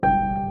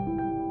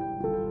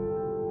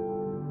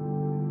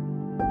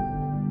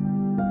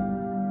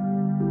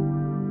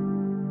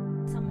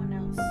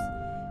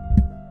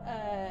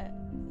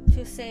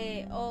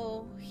say,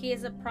 oh, he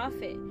is a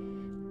prophet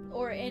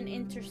or an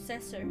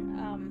intercessor.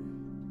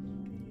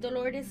 The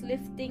Lord is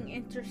lifting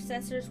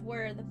intercessors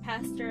where the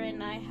pastor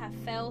and I have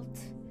felt.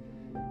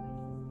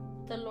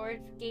 The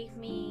Lord gave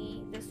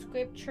me the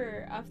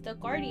scripture of the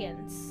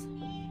guardians,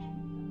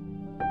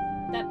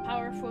 that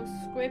powerful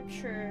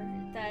scripture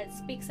that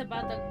speaks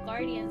about the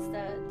guardians,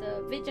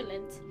 the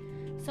vigilant.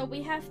 So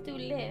we have to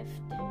lift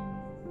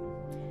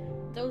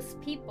those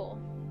people.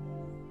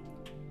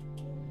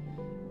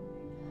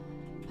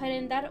 But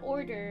in that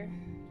order,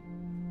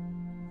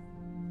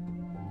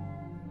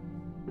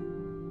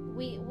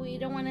 we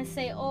don't want to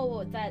say,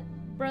 oh, that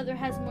brother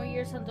has more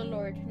years on the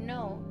Lord.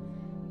 No,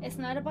 it's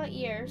not about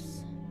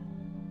years.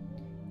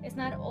 It's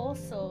not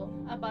also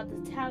about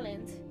the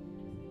talent.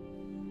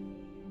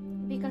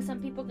 Because some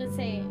people can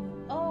say,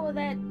 oh,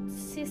 that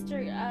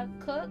sister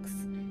cooks,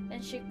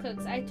 and she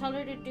cooks. I told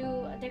her to do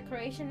a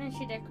decoration and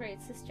she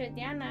decorates. Sister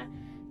Diana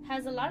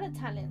has a lot of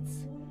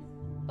talents,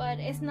 but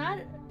it's not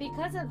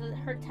because of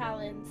her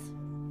talents,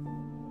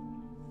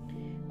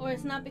 or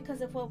it's not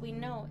because of what we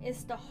know.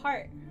 It's the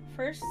heart.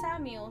 1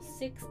 Samuel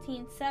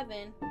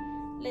 16:7.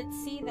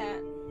 Let's see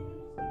that.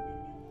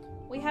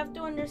 We have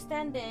to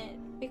understand it,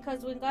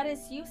 because when God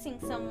is using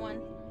someone,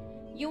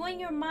 you in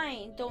your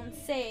mind don't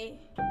say,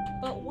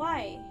 but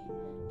why?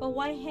 But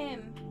why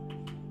him?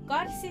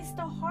 God sees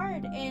the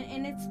heart,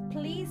 and it's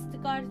pleased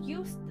God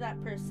used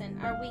that person.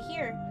 Are we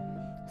here?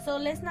 So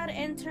let's not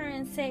enter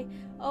and say,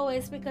 oh,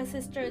 it's because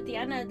Sister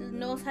Diana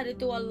knows how to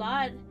do a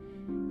lot.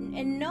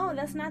 And no,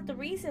 that's not the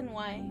reason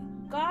why.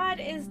 God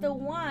is the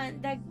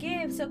one that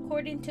gives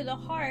according to the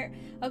heart,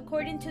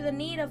 according to the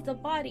need of the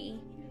body.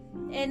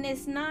 And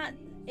it's not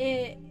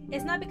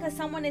because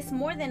someone is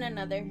more than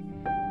another,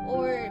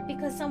 or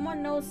because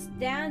someone knows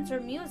dance or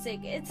music.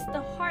 It's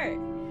the heart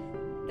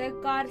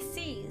that God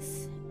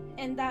sees,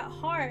 and that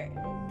heart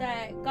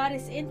that God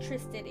is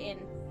interested in.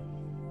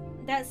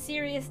 That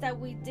series that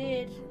we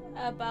did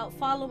about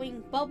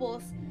following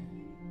bubbles,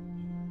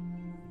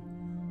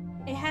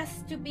 it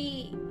has to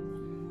be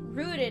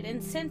rooted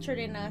and centered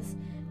in us,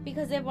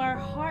 because if our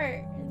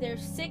heart,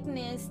 there's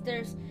sickness,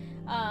 there's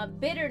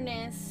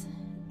bitterness,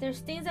 there's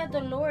things that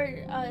the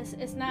Lord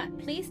is not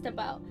pleased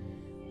about.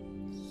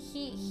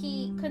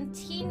 He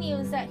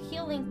continues that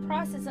healing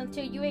process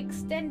until you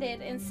extend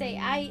it and say,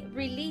 I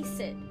release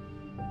it.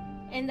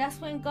 And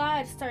that's when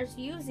God starts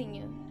using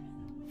you.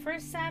 1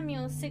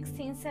 Samuel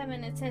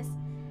 16:7, it says,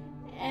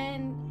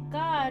 and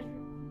God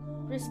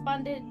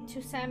responded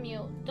to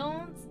Samuel,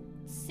 don't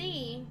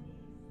see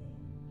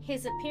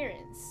his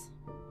appearance.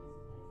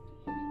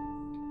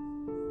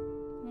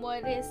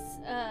 What is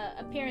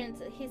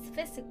appearance? His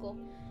physical.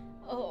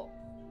 Oh,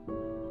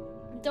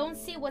 don't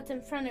see what's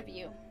in front of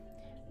you.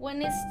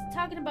 When it's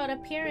talking about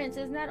appearance,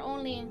 it's not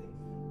only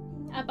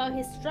about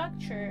his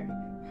structure,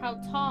 how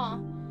tall.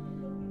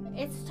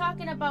 It's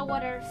talking about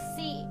what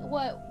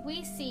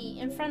we see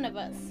in front of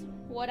us,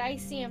 what I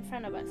see in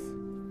front of us.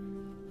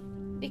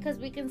 Because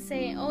we can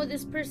say, oh,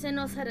 this person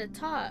knows how to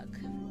talk.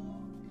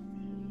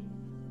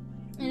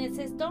 And it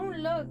says, don't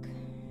look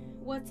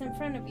what's in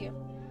front of you.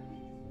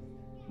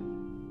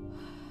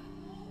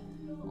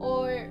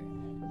 Or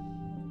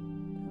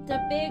the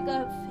big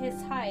of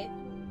his height.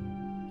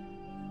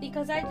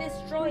 Because I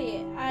destroy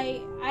it.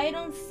 I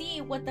don't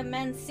see what the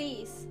man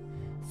sees.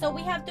 So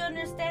we have to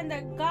understand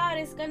that God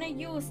is going to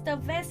use the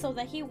vessel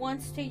that he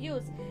wants to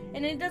use.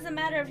 And it doesn't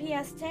matter if he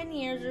has 10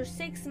 years or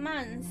 6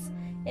 months.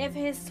 If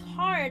his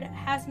heart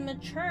has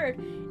matured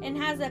and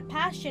has a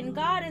passion,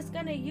 God is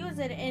going to use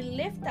it and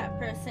lift that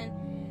person.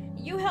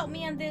 You help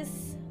me on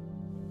this.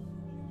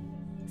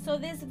 So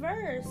this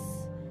verse,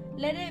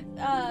 let it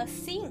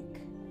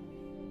sink.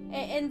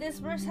 And this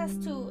verse has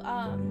to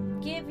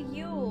give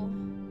you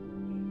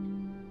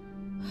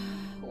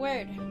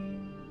word.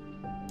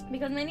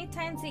 Because many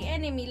times the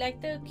enemy,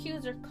 like the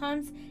accuser,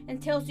 comes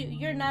and tells you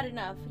you're not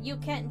enough, you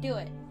can't do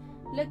it,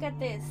 look at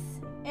this,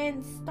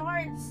 and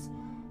starts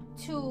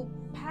to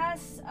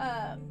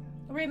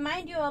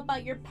remind you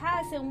about your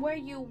past and where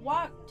you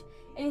walked,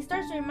 and he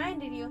starts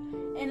reminding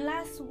you. And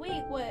last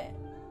week, what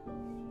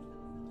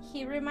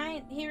he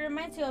reminds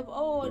you of,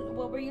 oh,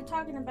 what were you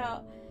talking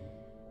about,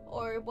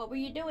 or what were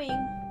you doing?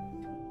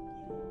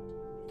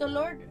 The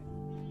Lord,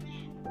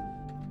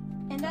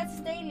 and that's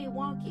daily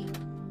walking.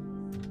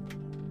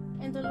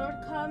 And the Lord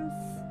comes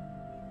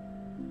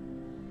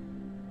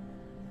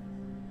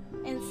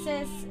and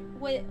says,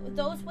 with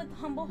those with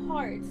humble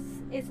hearts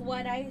is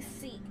what I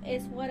seek,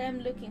 is what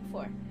I'm looking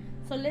for.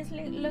 So let's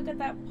look at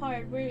that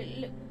part.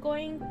 We're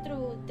going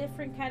through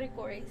different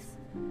categories.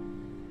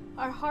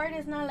 Our heart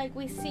is not like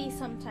we see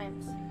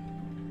sometimes.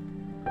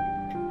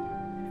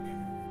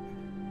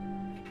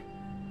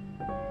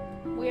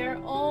 We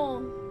are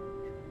all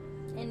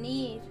in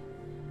need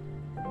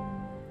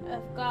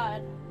of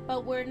God,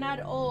 but we're not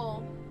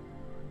all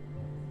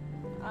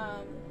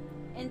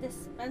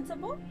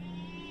indispensable.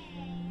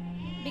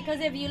 Because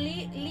if you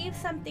leave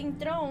something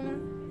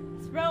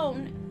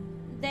thrown,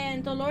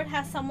 then the Lord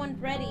has someone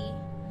ready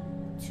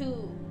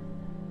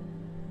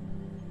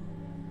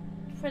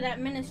for that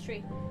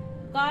ministry.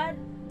 God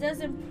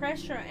doesn't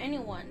pressure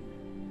anyone.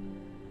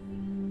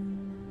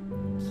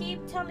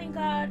 Keep telling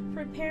God,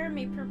 prepare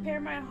me, prepare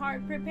my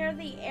heart, prepare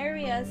the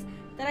areas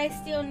that I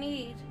still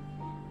need.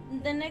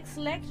 The next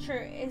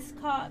lecture is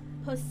called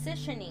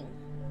positioning.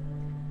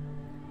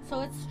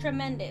 So it's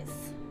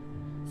tremendous.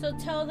 So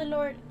tell the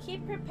Lord,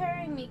 keep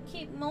preparing me,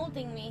 keep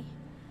molding me.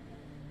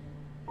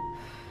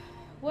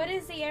 What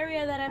is the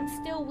area that I'm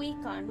still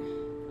weak on?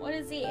 What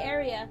is the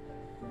area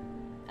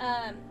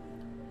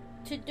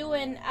to do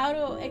an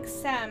auto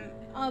exam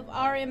of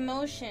our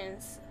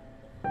emotions?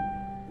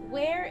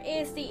 Where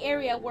is the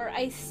area where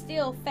I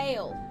still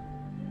fail?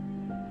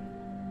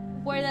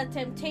 Where the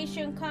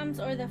temptation comes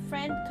or the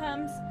friend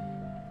comes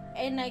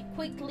and I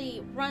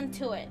quickly run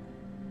to it,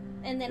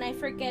 and then I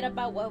forget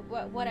about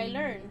what I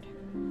learned.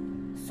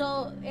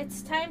 So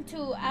it's time to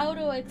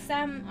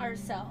auto-examine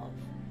ourselves.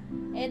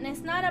 And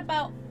it's not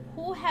about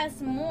who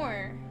has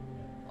more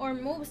or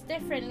moves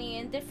differently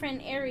in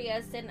different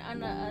areas than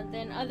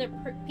other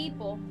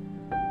people.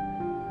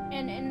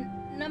 And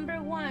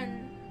number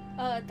one,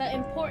 the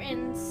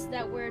importance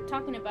that we're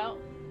talking about.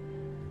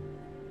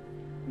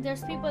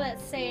 There's people that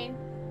say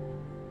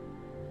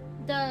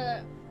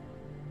the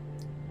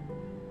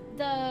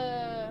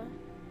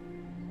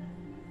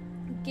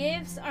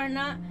gifts are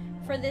not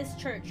for this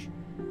church.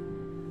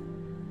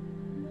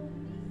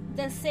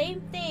 The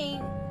same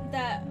thing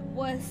that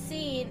was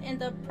seen in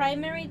the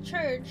primary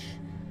church,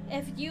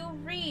 if you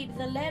read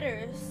the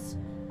letters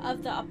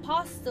of the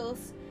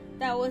apostles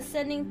that was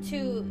sending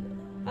to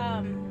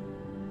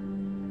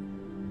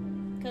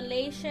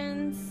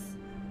Galatians,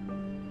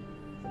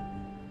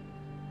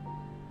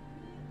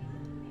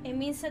 it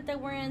means that they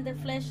were in the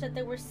flesh, that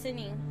they were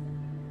sinning.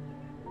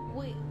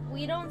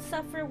 We don't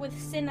suffer with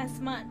sin as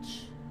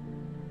much.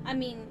 I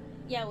mean,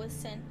 yeah, with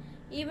sin.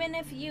 Even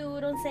if you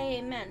don't say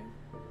amen.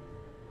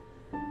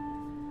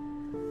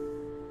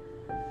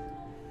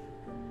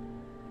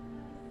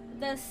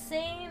 The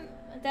same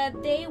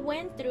that they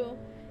went through,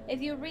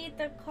 if you read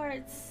the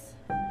cards,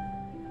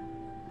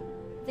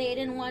 they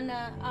didn't want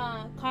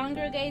to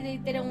congregate, they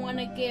didn't want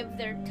to give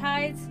their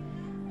tithes.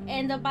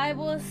 And the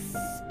Bible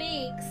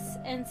speaks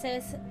and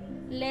says,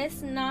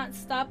 let's not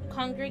stop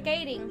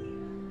congregating.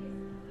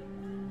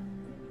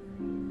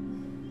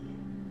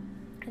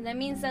 And that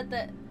means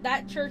that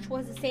that church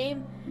was the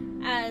same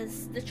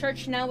as the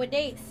church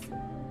nowadays.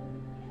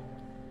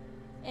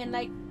 And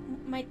like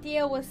my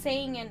tia was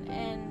saying in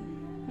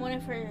one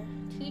of her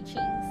teachings,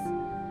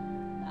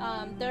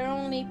 there are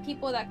only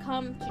people that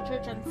come to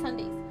church on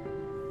Sundays.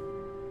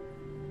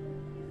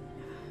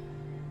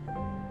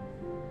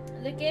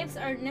 The gifts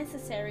are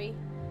necessary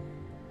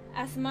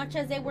as much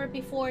as they were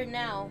before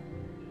now.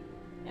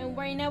 And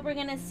right now we're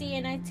gonna see,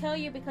 and I tell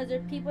you because there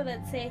are people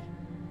that say,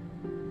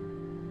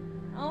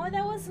 oh,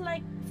 that was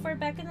like for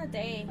back in the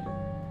day.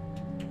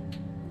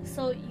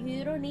 So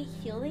you don't need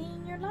healing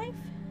in your life?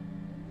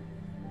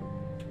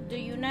 Do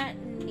you not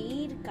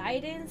need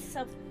guidance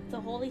of the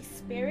Holy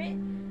Spirit?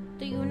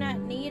 Do you not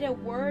need a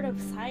word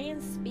of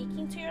science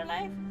speaking to your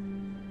life?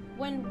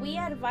 When we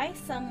advise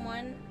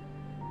someone,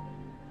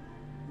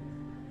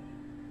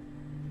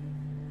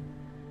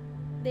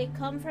 they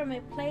come from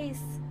a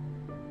place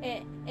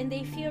and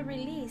they feel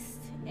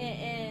released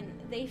and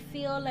they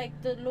feel like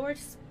the Lord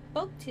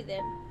spoke to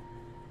them.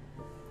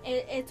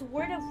 It's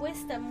word of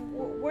wisdom,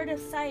 word of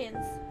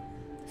science.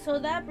 So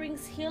that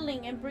brings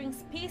healing and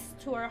brings peace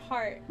to our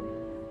heart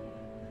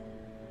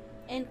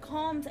and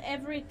calms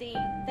everything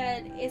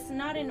that is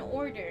not in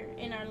order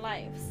in our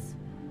lives.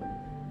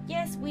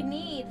 Yes, we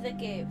need the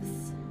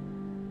gifts.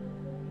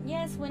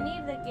 Yes, we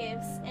need the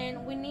gifts,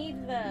 and we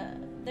need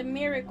the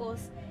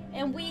miracles.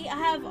 And we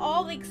have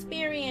all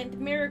experienced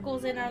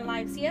miracles in our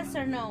lives, yes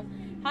or no?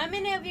 How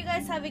many of you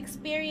guys have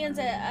experienced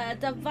a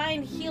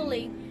divine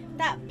healing?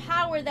 That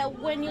power that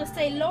when you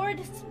say, Lord,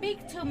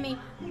 speak to me,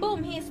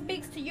 boom, he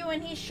speaks to you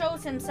and he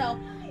shows himself.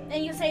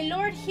 And you say,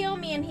 Lord, heal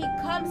me, and he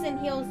comes and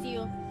heals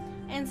you.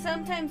 And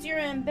sometimes you're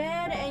in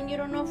bed and you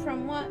don't know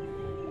from what.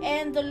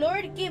 And the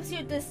Lord gives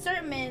you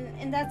discernment,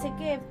 and that's a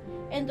gift.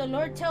 And the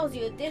Lord tells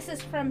you, this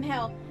is from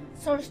hell.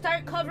 So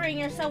start covering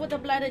yourself with the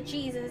blood of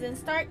Jesus, and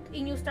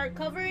you start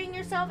covering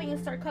yourself, and you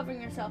start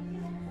covering yourself.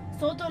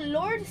 So the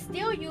Lord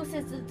still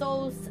uses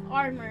those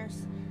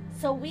armors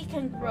so we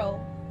can grow.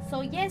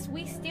 So yes,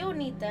 we still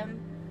need them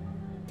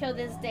till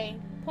this day.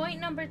 Point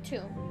number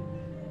 2.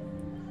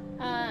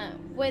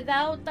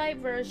 Without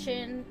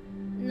diversion,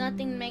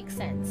 nothing makes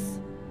sense.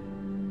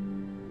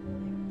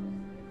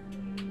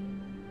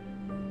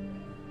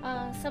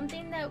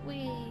 Something that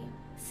we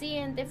see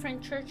in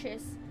different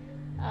churches.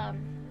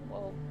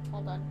 Whoa,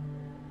 hold on.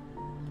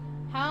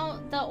 How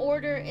the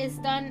order is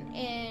done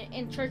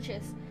in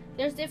churches.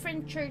 There's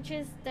different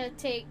churches that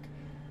take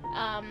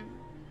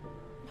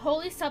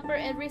Holy Supper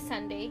every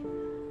Sunday.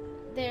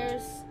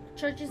 There's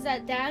churches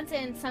that dance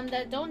and some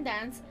that don't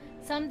dance.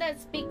 Some that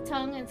speak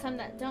tongue and some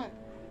that don't.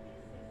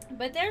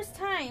 But there's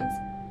times,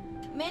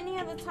 many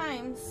of the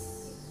times,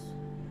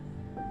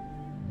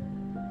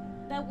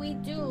 that we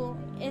do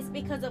is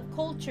because of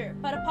culture.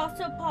 But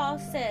Apostle Paul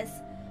says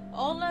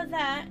all of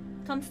that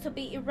comes to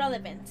be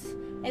irrelevant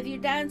if you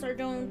dance or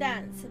don't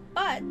dance.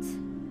 But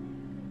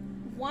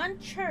one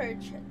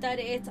church that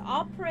it's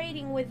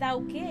operating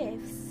without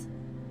gifts,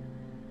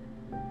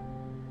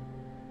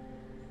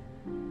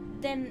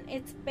 then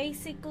it's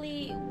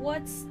basically,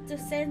 what's the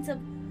sense of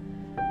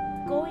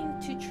going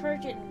to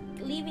church and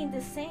leaving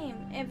the same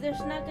if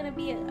there's not going to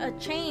be a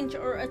change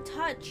or a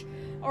touch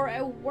or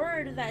a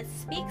word that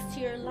speaks to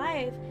your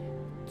life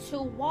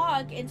to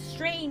walk and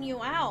straighten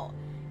you out?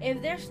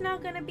 If there's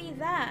not going to be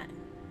that,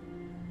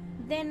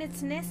 then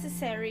it's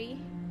necessary.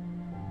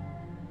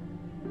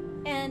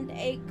 And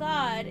a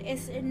God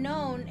is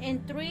known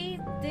in 3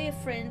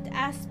 different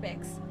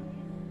aspects,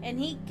 and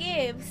he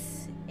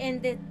gives in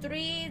the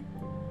 3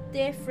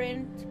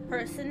 different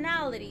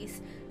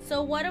personalities.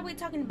 So what are we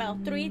talking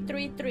about?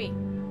 333.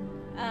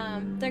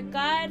 The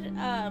God,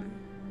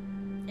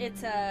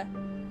 it's a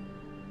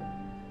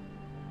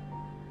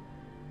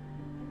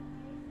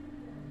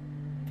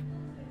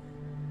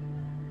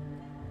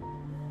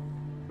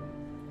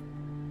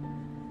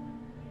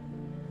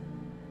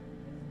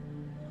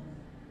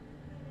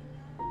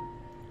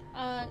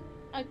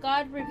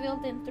God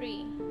revealed in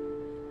 3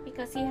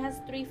 because he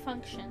has 3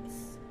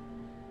 functions.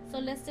 So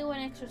let's do an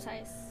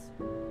exercise.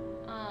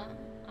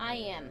 I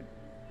am.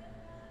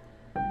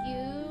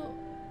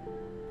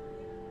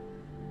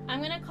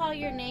 I'm gonna call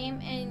your name,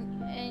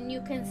 and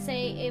you can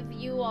say if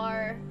you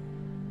are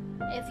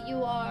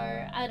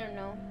I don't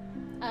know,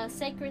 a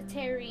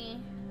secretary,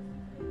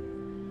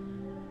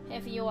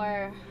 if you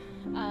are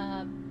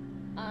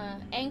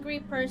an angry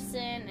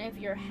person, if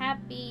you're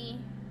happy,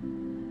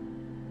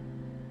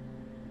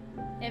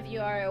 if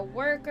you are a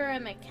worker, a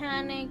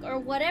mechanic, or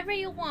whatever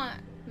you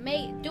want.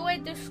 Do a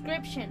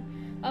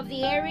description of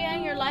the area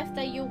in your life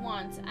that you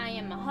want. I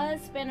am a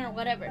husband or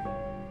whatever.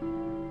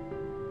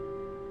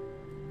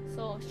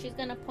 So she's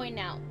gonna point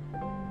out.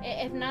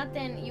 If not,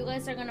 then you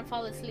guys are gonna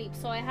fall asleep.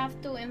 So I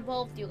have to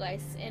involve you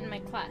guys in my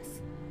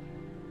class.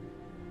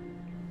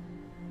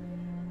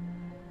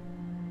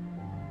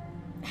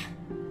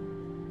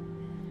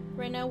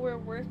 Right now we're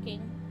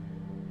working.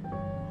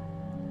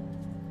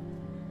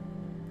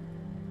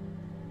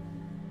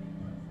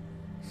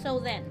 So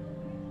then,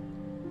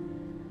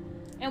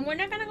 and we're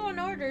not gonna go in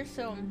order,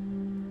 so,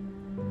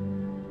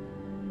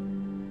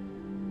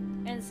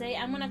 and say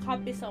I'm gonna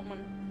copy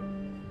someone.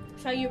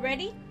 So are you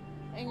ready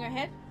in your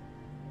head?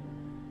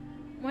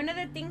 One of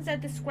the things that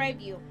describe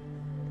you,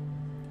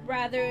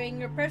 rather in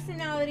your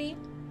personality,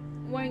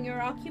 or in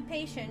your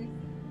occupation,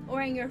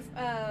 or in your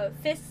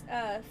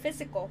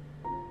physical.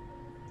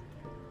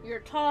 You're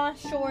tall,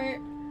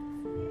 short.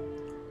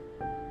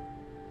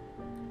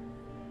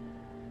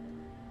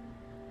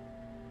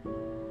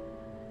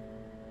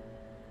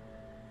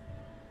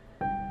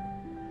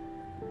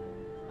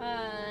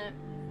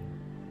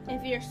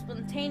 If you're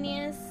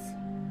spontaneous,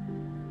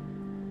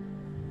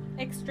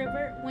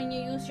 extrovert, when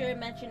you use your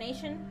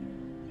imagination,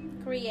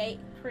 creative.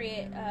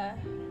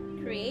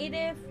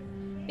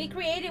 Be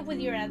creative with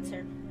your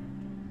answer.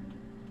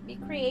 Be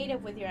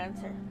creative with your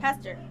answer.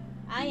 Pastor,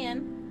 I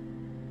am.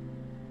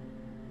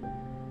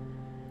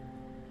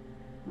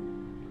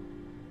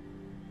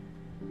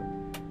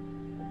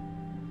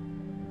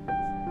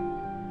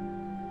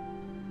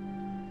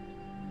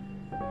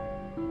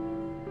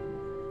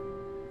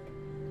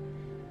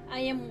 I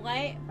am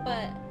white,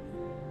 but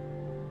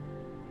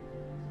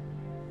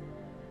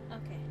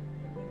okay.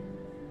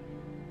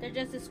 They're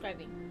just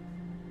describing.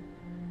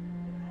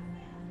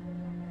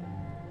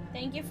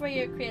 Thank you for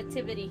your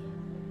creativity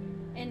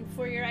and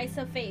for your eyes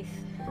of faith.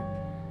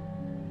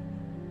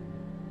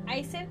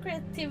 I said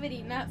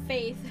creativity, not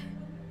faith.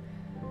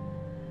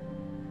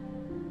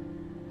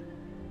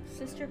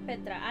 Sister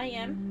Petra, I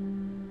am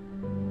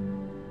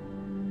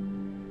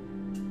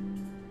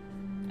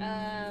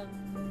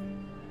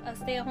a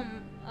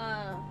stay-at-home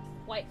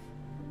wife.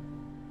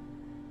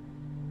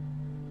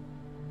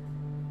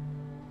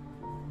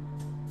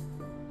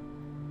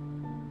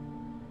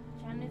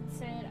 Janet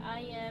said I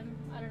am,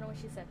 I don't know what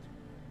she said.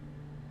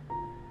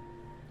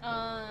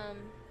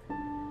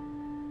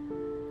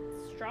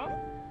 Strong,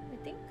 I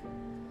think.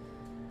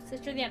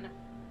 Sister Diana,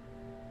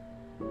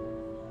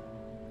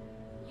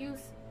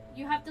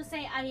 you have to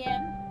say I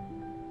am.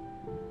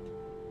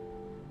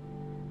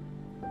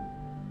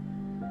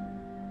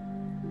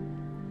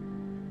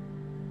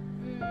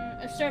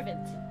 A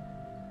servant.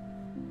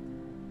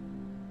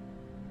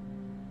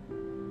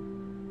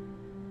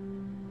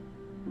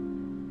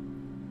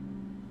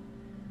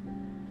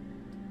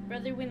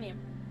 Brother William.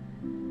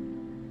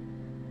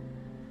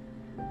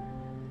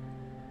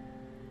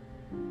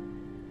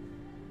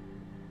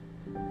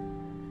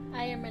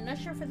 I am an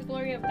usher for the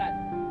glory of God.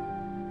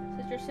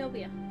 Sister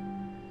Sylvia.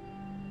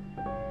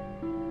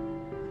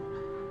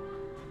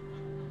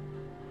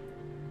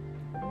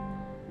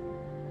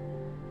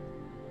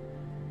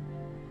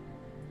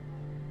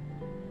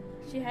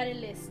 She had a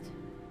list.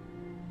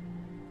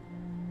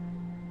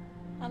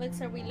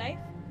 Alex, are we live?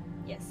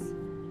 Yes.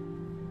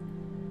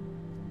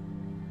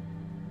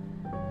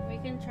 We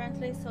can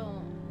translate,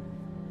 so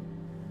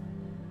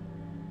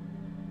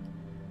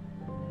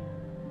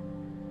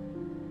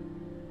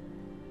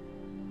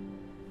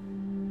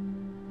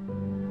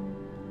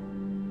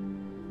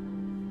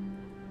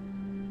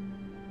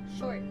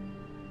short.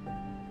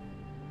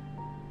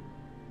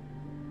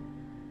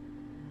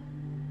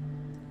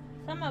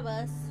 Some of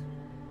us,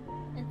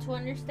 and to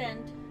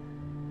understand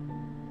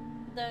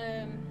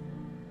the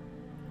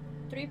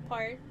 3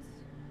 parts,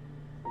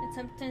 and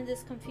sometimes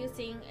it's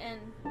confusing, and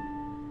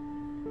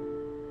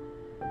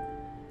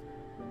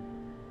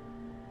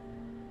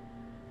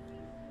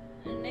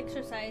an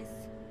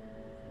exercise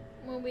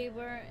when we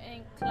were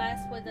in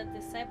class with the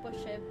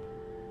discipleship,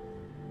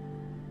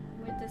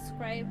 we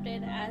described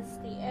it as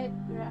the egg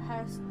that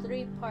has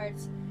 3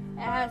 parts.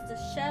 It has the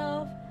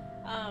shell,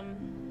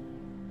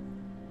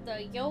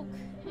 the yolk,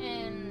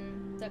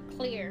 and the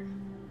clear.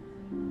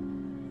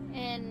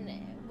 And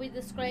we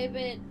describe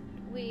it,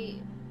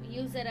 we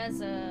use it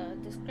as a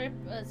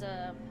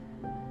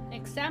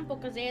example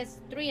because it has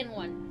 3 in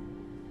 1.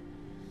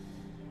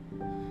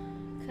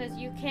 Because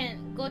you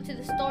can't go to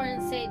the store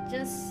and say,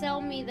 just sell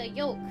me the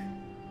yolk.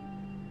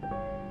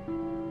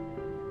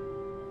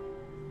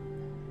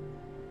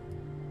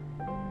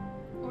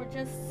 Or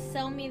just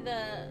sell me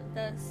the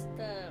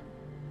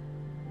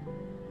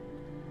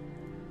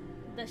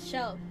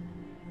shell.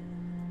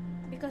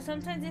 Because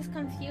sometimes this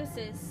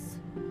confuses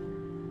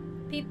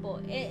people.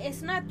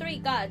 It's not 3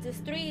 gods, it's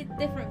 3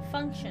 different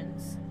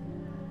functions.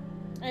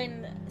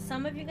 And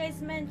some of you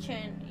guys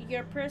mentioned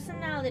your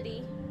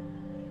personality,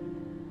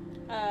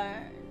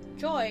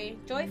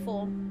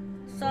 joyful.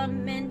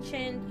 Some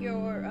mentioned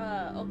your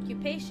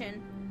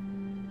occupation.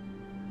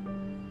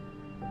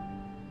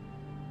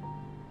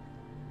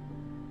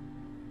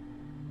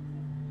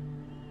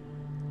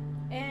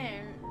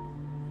 And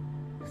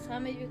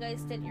some of you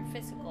guys did your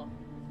physical.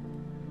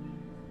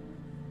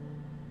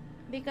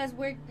 Because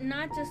we're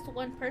not just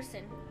one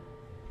person.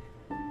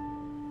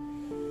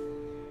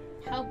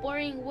 How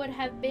boring would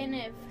have been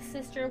if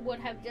sister would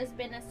have just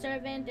been a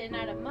servant and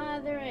not a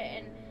mother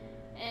and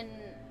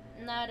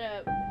not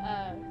a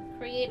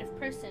creative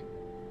person.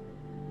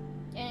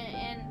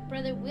 And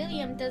Brother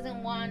William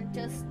doesn't want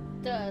just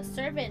the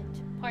servant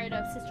part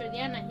of Sister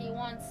Diana. He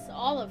wants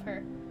all of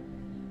her.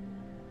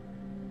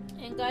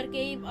 And God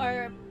gave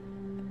our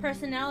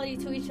personality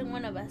to each and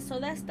one of us. So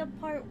that's the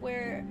part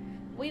where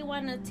we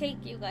want to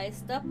take you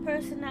guys. The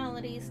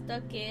personalities,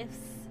 the gifts,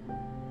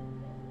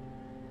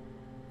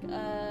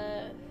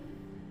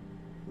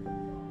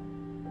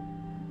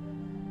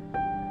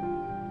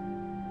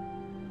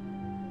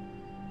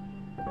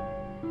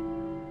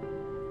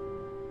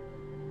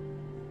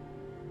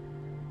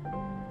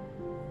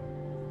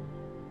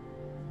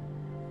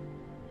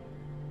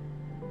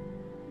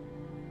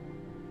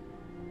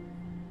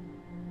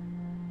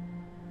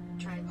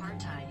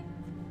 tripartite.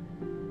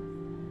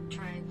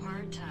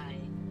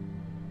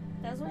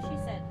 That's what she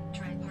said.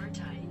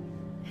 Tripartite.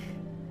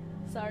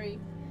 Sorry.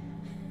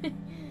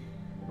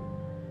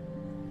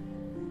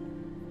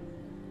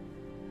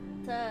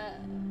 The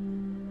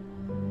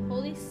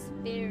Holy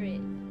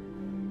Spirit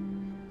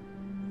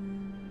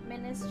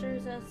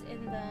ministers us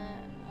in the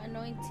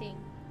anointing.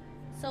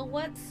 So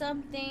what's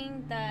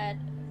something that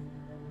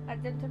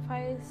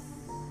identifies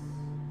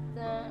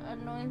the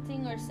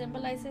anointing or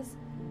symbolizes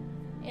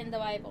in the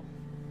Bible?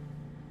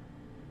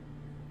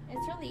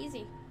 It's really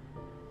easy.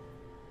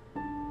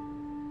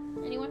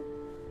 Anyone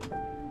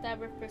that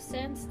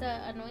represents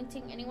the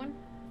anointing? Anyone?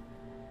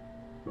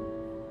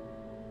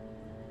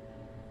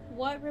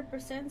 What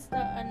represents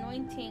the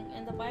anointing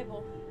in the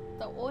Bible?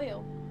 The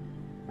oil.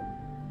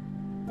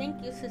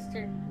 Thank you,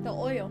 sister. The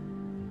oil.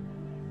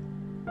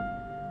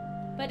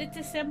 But it's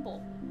a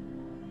symbol.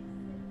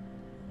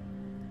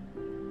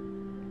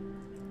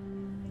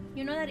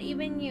 You know that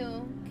even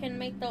you can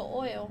make the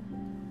oil.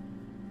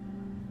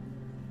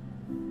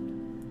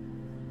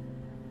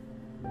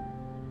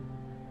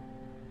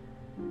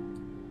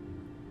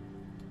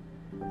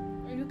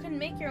 You can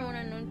make your own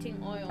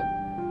anointing oil.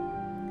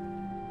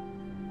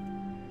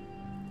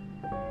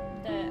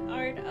 The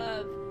art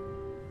of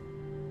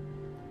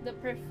the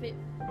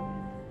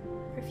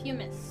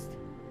perfumist.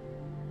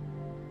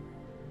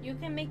 You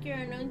can make your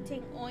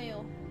anointing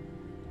oil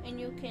and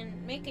you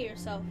can make it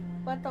yourself.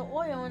 But the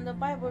oil in the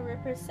Bible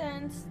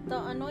represents the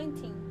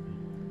anointing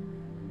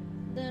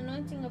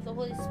of the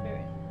Holy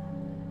Spirit.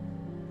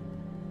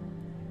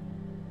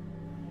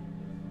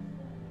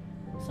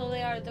 So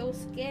they are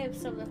those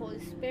gifts of the Holy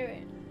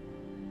Spirit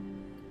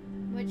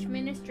which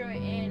minister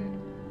in.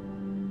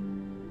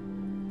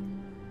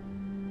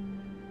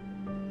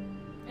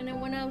 And then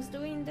when I was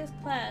doing this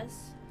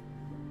class,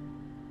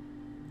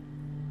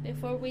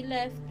 before we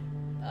left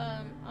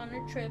on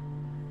a trip,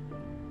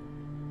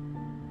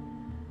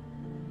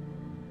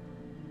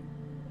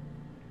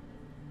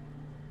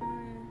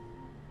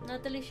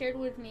 Natalie shared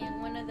with me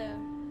in one of the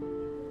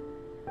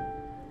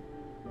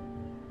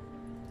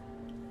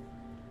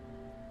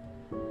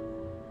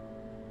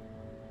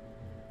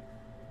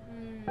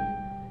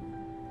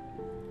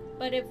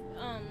but if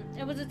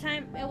it was a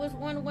time, it was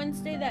one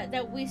Wednesday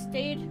that we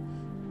stayed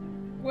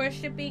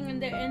worshiping,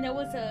 and there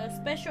was a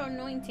special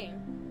anointing.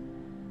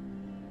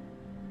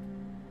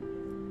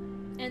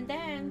 And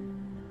then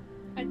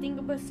I think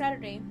it was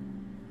Saturday,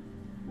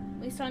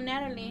 we saw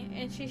Natalie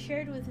and she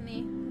shared with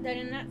me that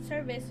in that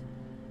service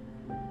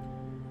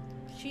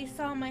she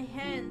saw my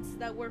hands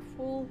that were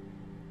full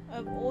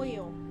of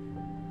oil.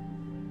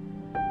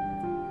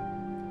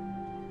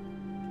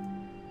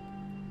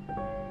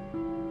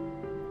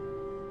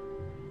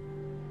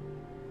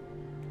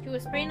 She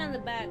was praying on the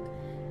back,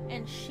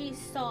 and she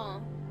saw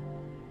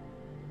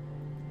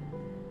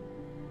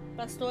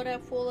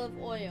Pastora full of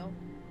oil.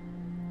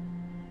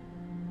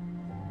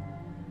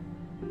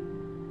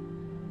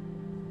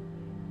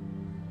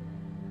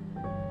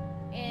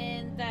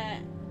 And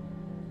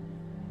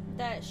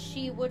that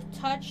she would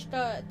touch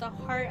the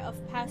heart of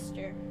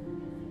Pastor.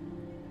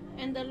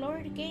 And the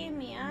Lord gave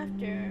me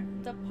after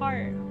the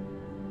part,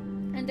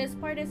 and this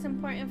part is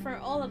important for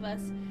all of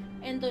us.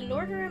 And the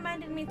Lord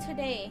reminded me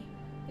today,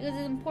 because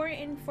it's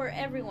important for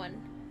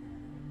everyone.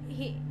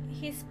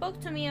 He spoke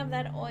to me of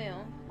that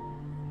oil.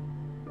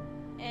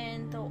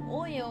 And the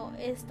oil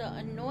is the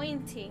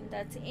anointing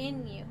that's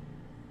in you.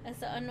 It's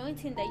the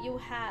anointing that you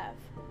have.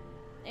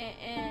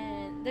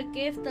 And the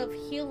gift of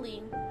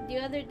healing. The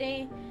other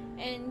day,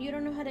 and you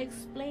don't know how to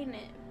explain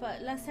it,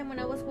 but last time when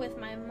I was with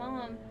my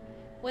mom,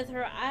 with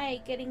her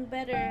eye getting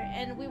better,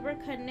 and we were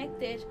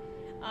connected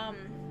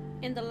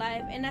in the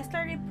live, and I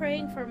started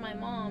praying for my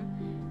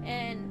mom,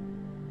 and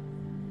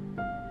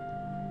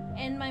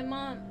my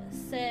mom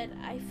said,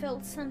 I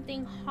felt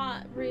something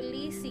hot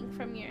releasing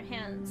from your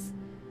hands,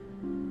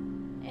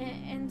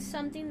 and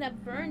something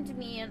that burned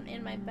me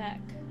in my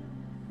back.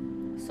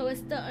 So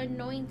it's the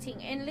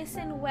anointing. And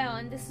listen well,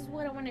 and this is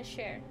what I want to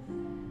share.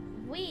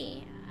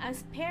 We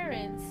as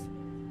parents,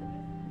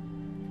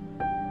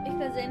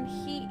 because then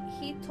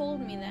he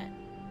told me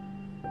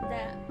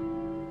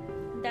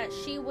that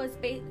she was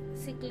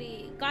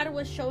basically, God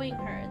was showing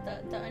her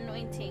the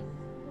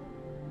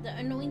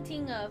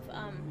anointing of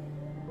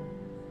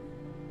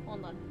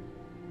hold on.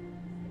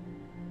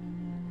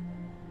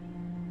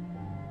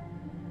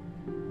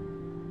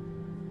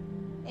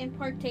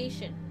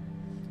 Impartation.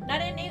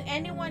 Not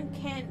anyone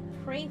can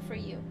pray for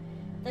you.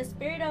 The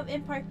spirit of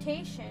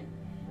impartation.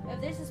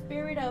 If there's a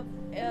spirit of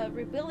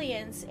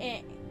rebellions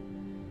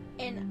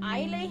and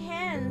I lay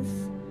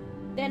hands,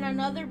 then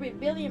another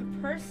rebellion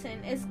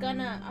person is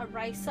gonna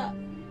rise up.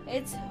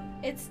 It's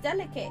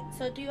delicate.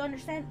 So do you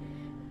understand?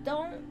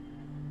 Don't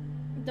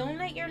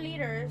let your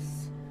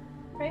leaders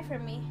pray for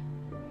me.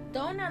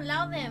 Don't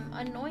allow them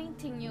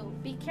anointing you.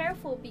 Be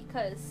careful,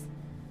 because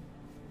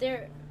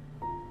they're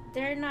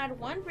not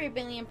one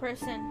rebellion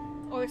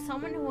person or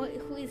someone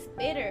who is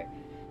bitter.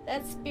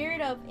 That spirit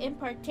of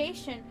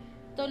impartation,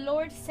 the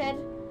Lord said,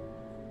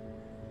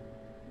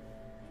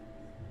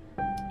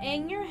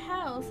 in your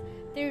house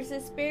there's a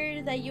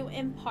spirit that you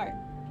impart.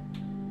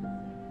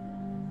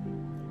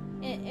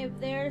 If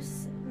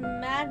there's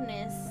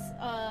madness,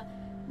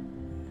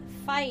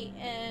 fight,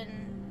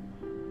 and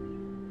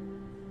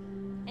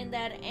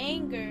that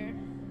anger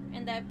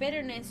and that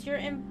bitterness, you're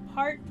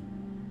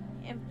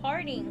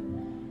imparting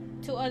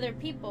to other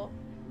people.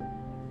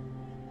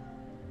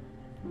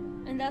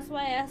 And that's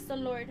why I asked the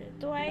Lord,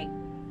 do I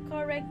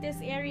correct this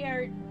area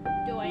or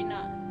do I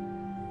not?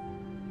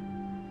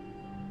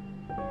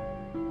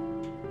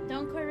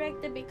 Don't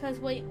correct it, because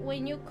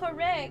when you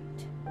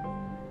correct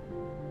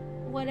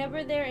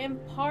whatever they're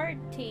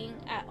imparting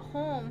at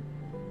home,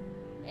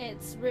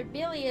 it's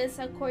rebellious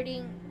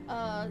according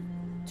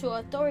to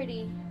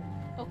authority.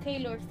 Okay,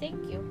 Lord,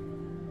 thank you.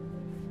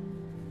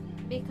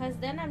 Because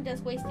then I'm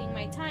just wasting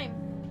my time.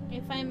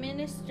 If I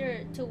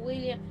minister to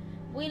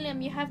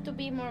William, you have to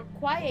be more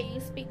quiet. You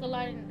speak a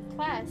lot in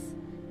class.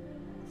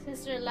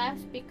 Sister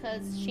laughs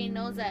because she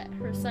knows that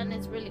her son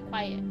is really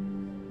quiet.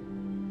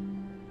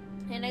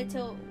 And I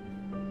tell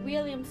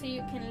William, so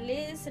you can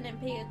listen and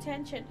pay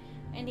attention.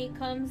 And he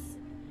comes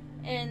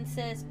and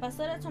says,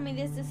 Pastora told me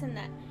this, this, and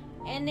that.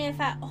 And if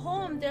at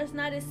home there's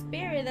not a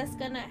spirit that's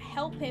going to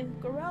help him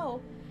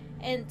grow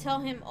and tell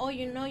him, oh,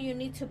 you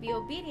need to be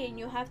obedient,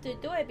 you have to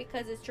do it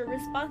because it's your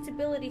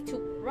responsibility to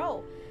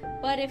grow.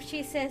 But if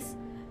she says,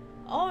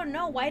 oh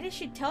no, why did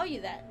she tell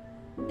you that?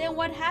 Then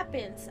what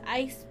happens?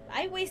 I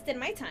wasted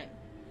my time.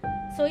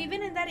 So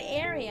even in that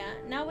area,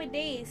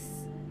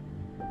 nowadays,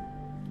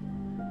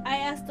 I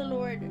ask the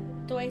Lord,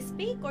 do I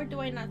speak or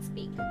do I not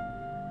speak?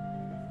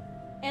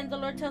 And the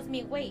Lord tells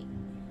me, wait.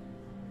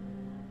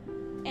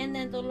 And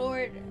then the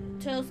Lord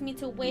tells me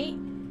to wait.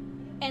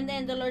 And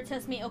then the Lord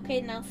tells me, okay,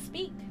 now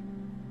speak.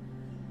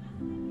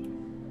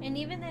 And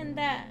even in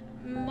that,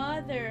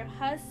 mother,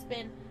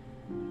 husband,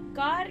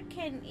 God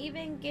can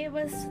even give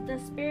us the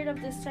spirit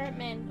of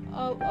discernment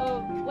of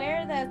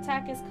where the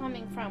attack is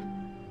coming from.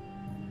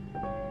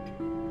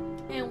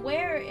 And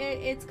where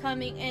it's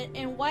coming,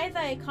 and why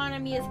the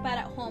economy is bad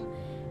at home.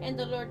 And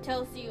the Lord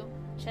tells you,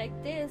 check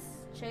this,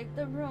 check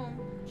the room,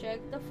 check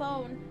the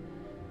phone,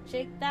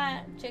 check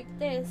that, check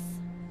this.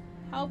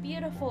 How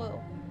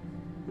beautiful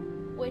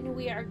when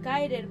we are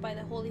guided by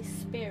the Holy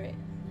Spirit.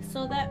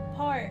 So that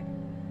part,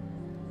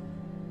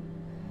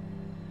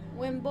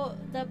 when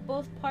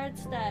both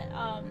parts that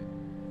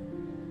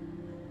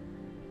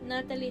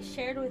Natalie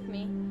shared with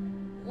me,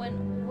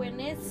 when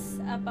it's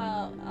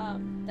about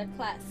the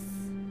class,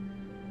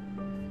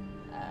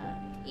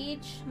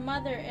 each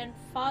mother and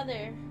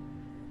father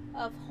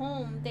of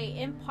home, they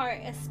impart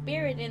a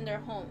spirit in their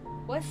home.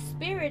 What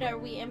spirit are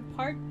we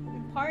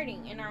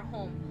imparting in our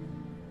home?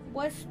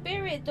 What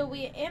spirit do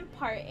we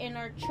impart in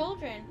our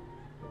children?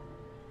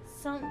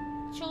 Some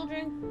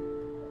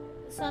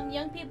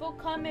young people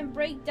come and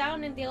break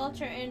down in the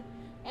altar,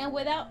 and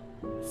without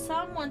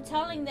someone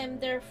telling them,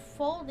 they're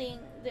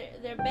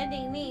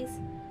bending knees.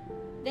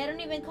 They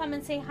don't even come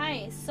and say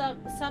hi.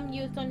 Some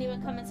youth don't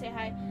even come and say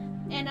hi.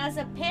 And as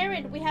a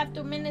parent, we have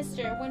to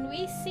minister. When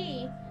we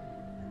see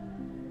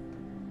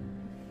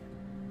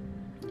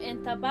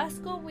in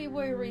Tabasco, we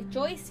were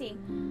rejoicing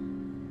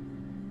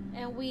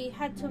and we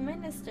had to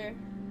minister.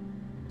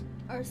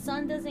 Our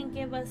son doesn't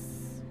give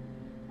us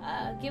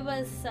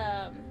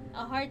a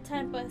hard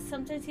time, but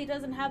sometimes he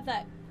doesn't have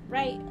that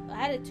right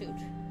attitude.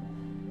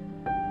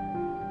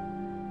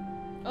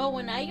 Oh,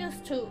 when I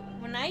used to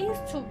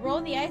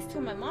roll the eyes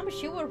to my mom,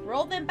 she would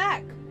roll them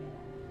back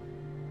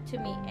to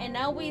me. And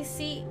now we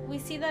see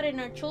that in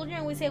our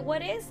children. We say,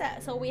 what is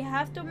that? So we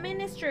have to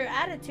minister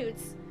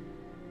attitudes.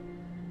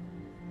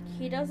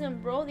 He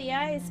doesn't roll the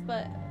eyes,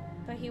 but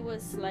he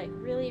was like,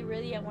 really,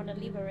 really, I want to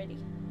leave already.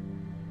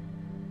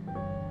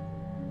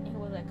 And he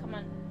was like, come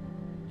on.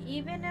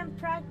 Even in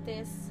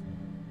practice,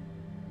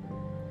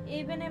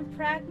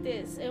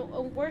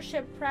 in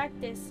worship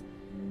practice,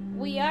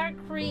 we are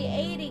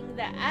creating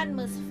the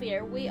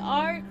atmosphere. We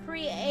are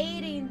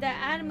creating the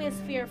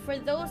atmosphere for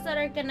those that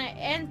are going to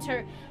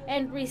enter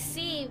and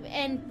receive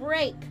and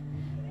break.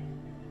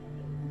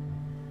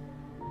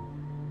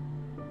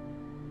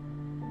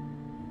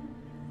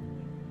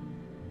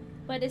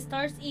 But it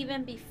starts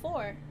even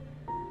before.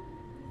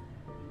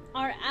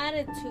 Our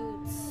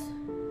attitudes.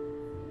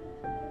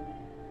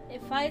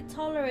 If I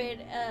tolerate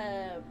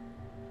a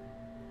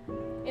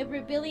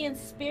rebellion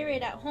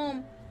spirit at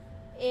home,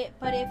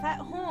 but if at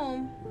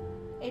home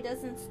it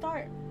doesn't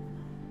start,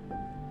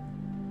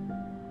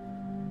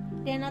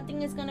 then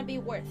nothing is going to be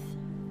worth.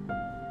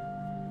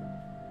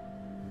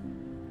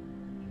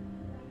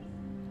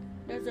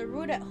 There's a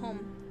root at home.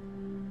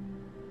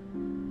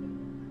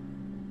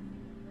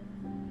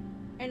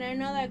 And I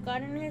know that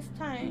God in His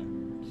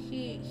time,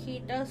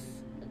 He does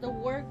the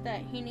work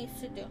that He needs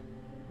to do.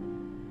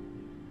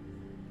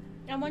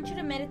 I want you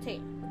to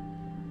meditate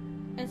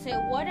and say,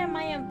 what am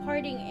I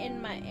imparting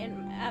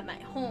at my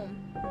home?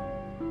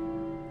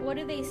 What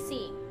do they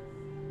see?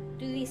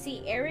 Do they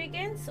see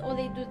arrogance, or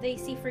do they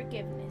see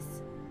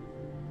forgiveness?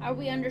 Are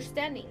we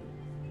understanding?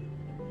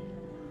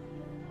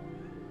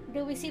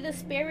 Do we see the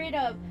spirit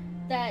of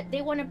that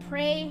they want to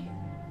pray,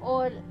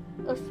 or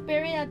a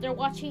spirit that they're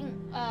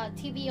watching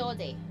TV all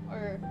day,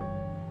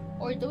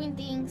 or doing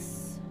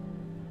things,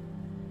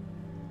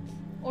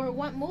 or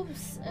what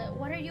moves?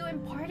 What are you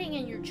imparting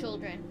in your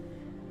children?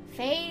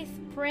 Faith,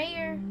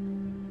 prayer.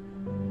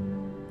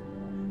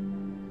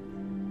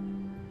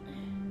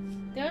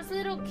 There's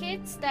little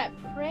kids that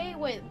pray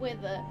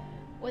with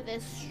a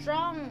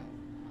strong.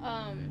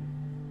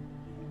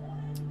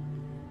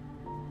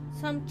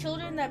 Some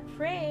children that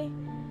pray,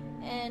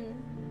 and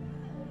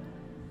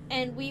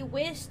we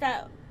wish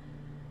that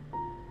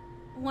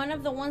one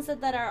of the ones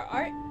that are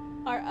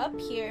up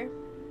here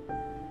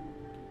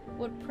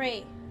would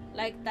pray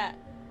like that.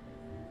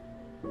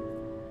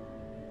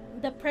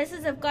 The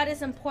presence of God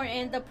is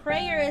important. The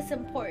prayer is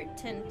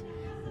important.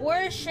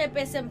 Worship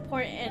is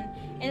important.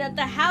 And that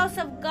the house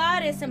of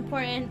God is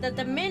important. That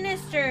the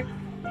minister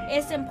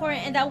is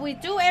important. And that we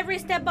do every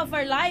step of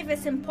our life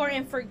is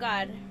important for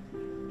God.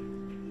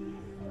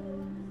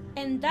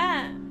 And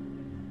that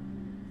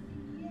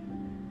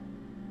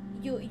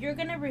you're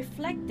going to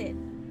reflect it.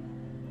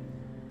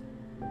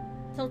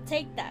 So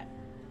take that.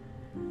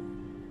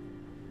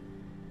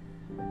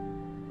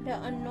 The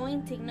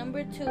anointing.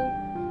 Number 2,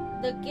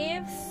 the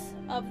gifts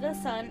of the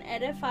Son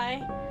edify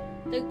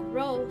the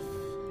growth,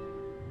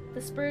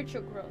 the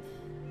spiritual growth.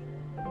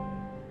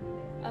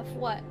 Of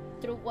what?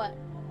 Through what?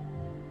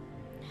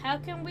 How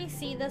can we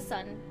see the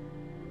Son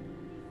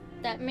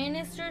that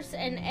ministers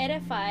and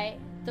edify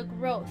the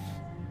growth,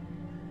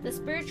 the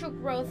spiritual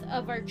growth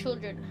of our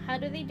children? How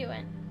do they do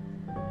it?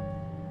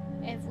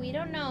 If we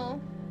don't know,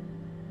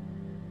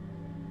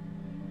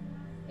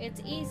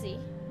 it's easy.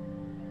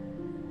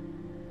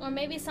 Or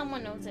maybe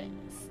someone knows it.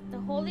 The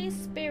Holy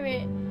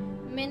Spirit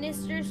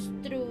ministers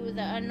through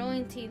the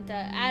anointing, the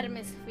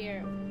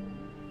atmosphere.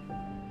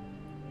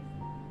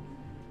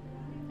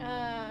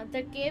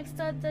 The gifts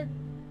of the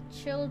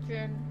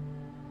children.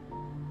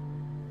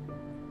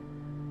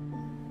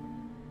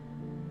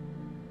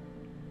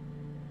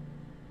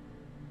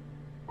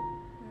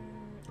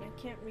 I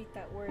can't read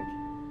that word.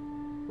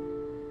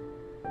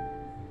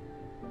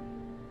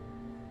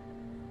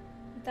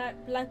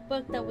 That black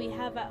book that we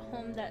have at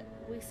home that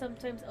we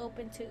sometimes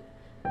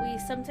we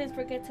sometimes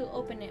forget to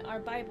open it, our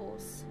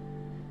Bibles,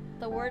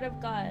 the Word of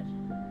God.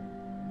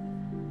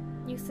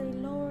 You say,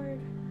 Lord,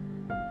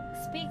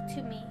 speak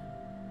to me.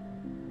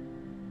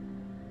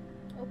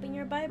 Open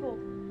your Bible.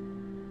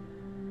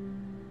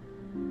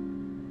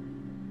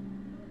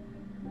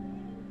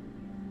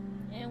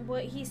 And and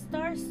what he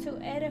starts to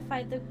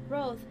edify the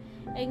growth,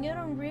 and you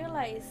don't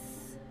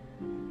realize.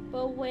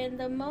 But when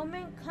the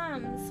moment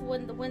comes,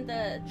 when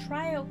the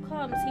trial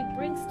comes, he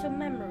brings to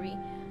memory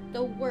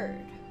the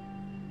word.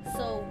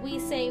 So we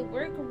say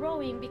we're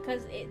growing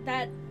because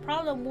that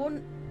problem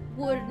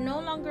would no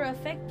longer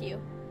affect you.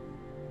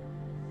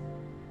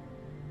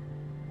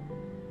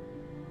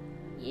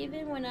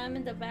 Even when I'm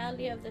in the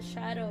valley of the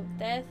shadow of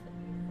death,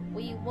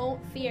 we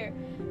won't fear.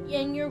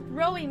 And you're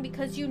growing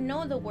because you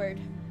know the word.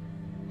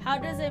 How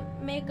does it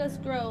make us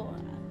grow?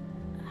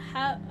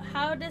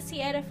 How does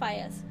he edify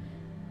us?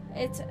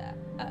 It's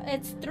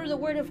through the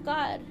word of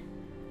God.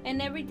 And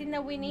everything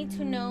that we need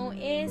to know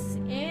is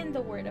in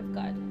the word of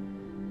God.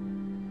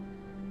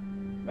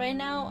 Right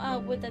now,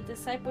 with the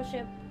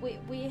discipleship,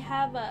 we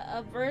have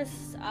a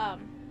verse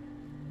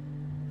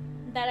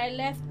that I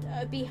left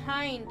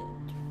behind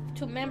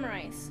to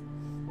memorize.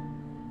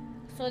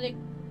 So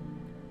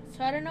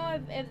I don't know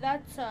if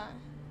that's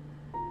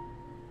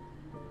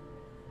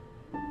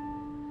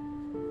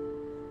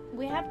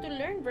we have to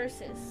learn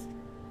verses.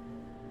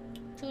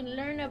 To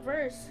learn a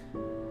verse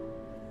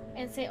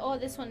and say, oh,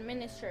 this one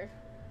ministered,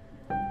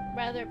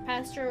 rather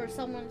pastor or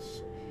someone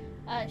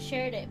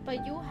shared it.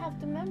 But you have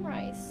to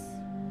memorize,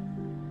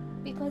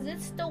 because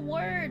it's the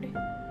word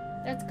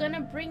that's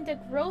gonna bring the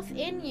growth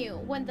in you.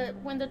 When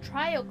the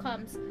trial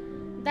comes,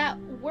 that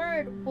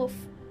word will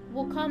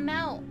come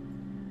out,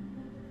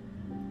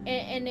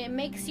 and it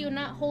makes you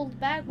not hold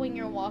back when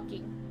you're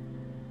walking.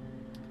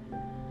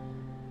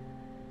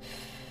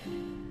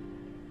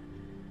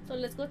 So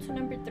let's go to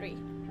number 3.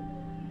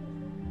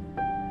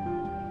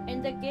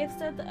 And the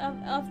gifts of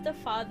the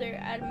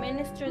Father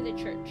administer the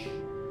church.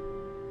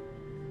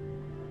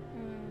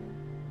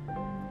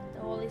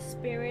 The Holy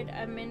Spirit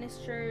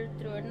administered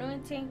through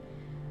anointing.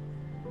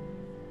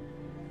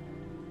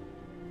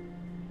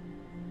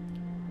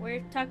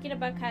 We're talking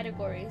about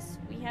categories.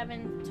 We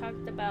haven't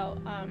talked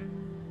about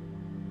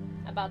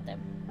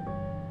them.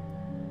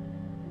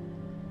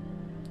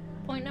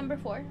 Point number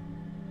 4.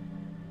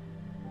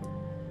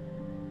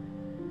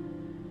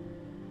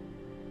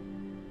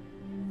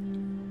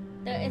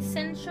 The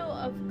essential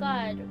of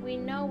God, we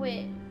know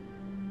it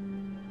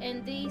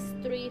in these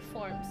 3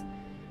 forms.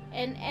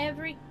 And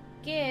every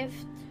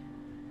gift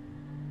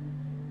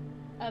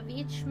of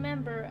each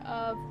member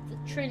of the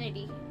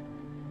Trinity,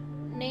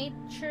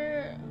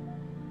 nature,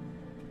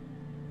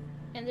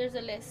 and there's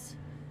a list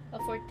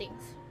of 4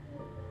 things.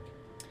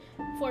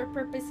 4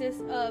 purposes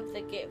of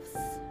the gifts.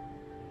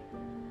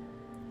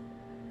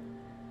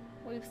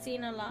 We've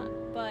seen a lot,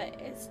 but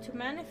it's to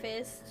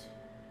manifest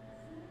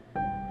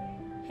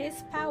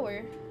His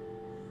power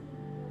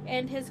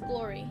and His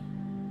glory.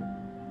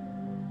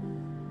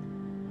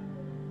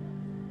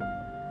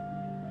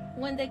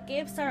 When the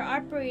gifts are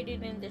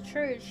operated in the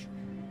church,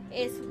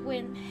 is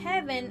when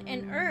heaven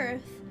and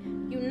earth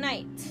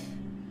unite,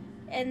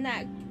 and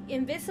that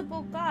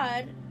invisible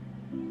God,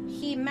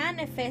 He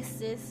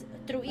manifests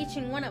through each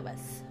and one of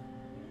us.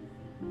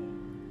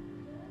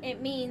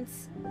 It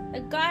means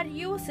that God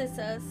uses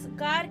us.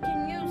 God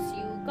can use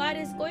you. God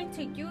is going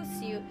to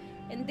use you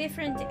in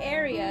different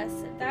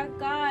areas. That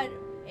God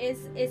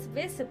is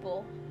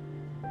visible.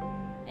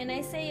 And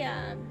I say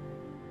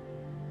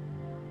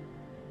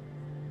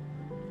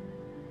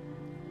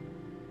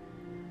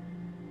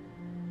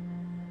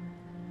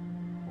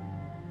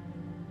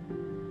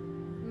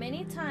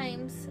many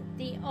times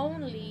the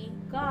only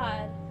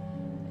God,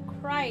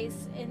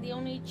 Christ, and the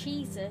only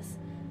Jesus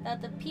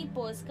that the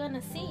people is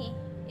gonna see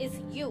is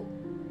you.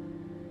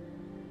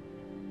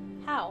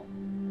 How?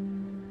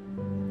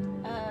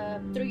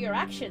 Through your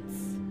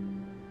actions,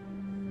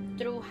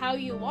 through how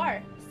you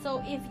are.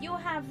 So if you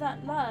have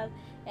that love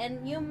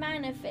and you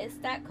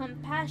manifest that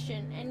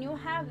compassion and you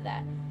have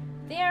that,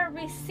 they are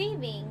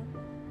receiving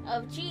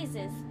of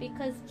Jesus,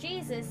 because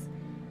Jesus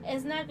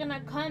is not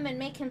gonna come and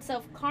make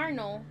Himself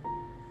carnal.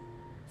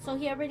 So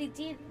He already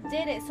did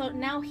it. So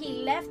now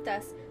He left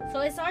us. So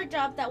it's our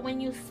job that when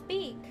you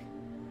speak,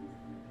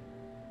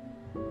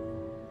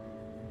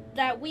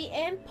 that we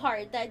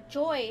impart that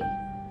joy.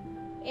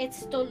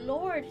 It's the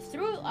Lord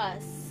through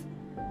us.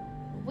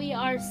 We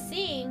are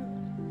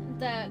seeing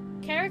the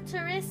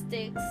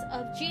characteristics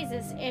of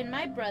Jesus in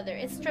my brother.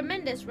 It's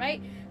tremendous,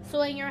 right?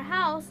 So in your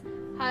house,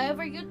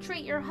 however you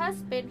treat your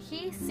husband,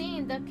 he's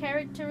seeing the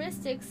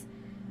characteristics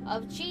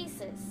of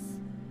Jesus,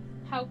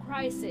 how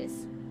Christ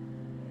is.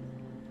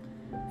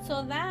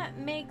 So that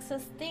makes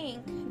us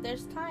think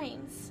there's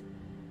times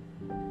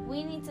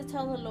we need to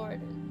tell the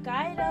Lord,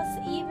 guide us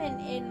even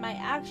in my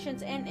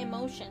actions and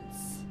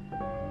emotions,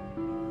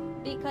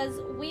 because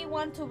we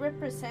want to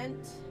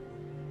represent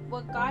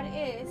what God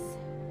is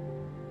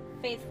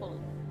faithfully.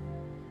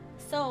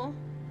 So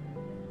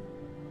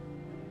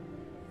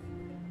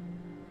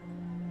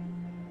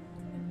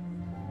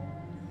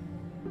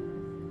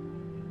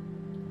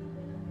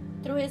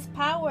through His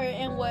power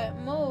and what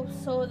moves,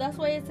 so that's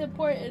why it's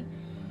important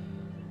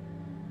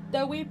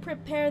that we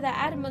prepare the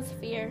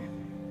atmosphere.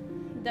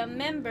 The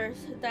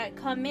members that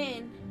come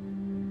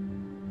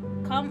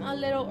come a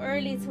little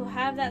early to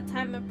have that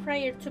time of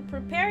prayer, to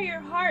prepare your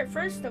heart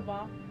first of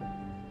all,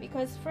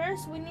 because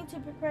first we need to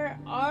prepare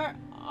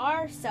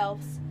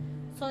ourselves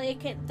so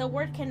the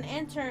word can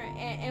enter,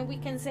 and we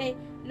can say,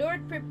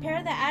 Lord,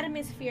 prepare the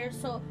atmosphere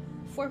so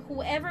for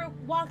whoever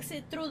walks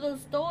it through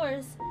those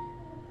doors,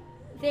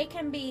 they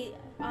can be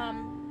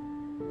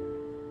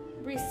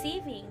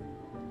receiving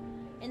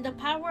in the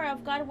power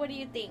of God. What do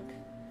you think?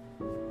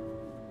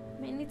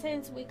 Many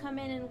times we come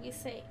in and we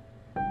say,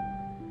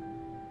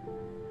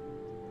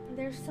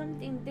 there's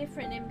something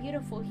different and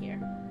beautiful here.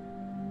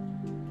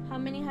 How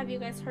many have you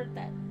guys heard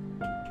that?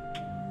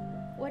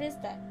 What is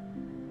that?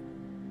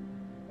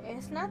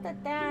 It's not the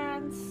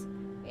dance,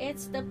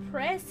 it's the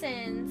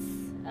presence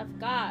of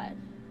God.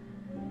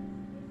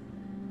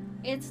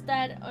 It's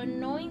that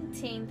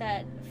anointing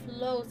that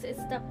flows.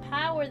 It's the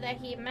power that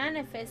He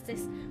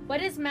manifests.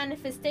 What is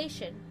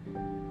manifestation?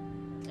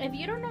 If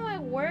you don't know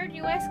a word,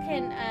 you guys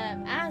can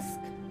ask.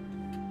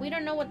 We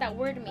don't know what that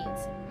word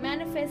means.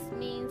 Manifest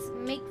means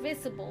make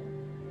visible.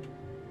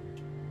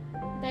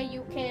 That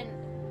you can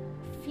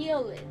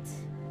feel it.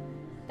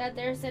 That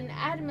there's an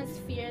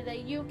atmosphere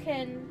that you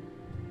can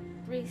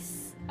breathe.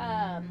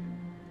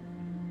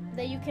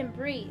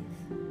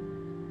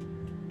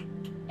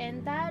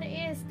 And that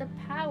is the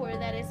power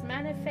that is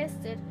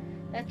manifested,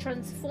 that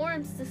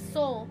transforms the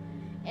soul,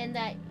 and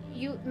that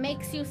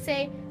makes you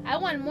say, I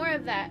want more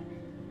of that.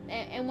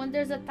 And when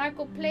there's a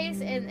taco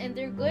place and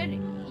they're good,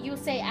 you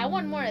say, I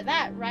want more of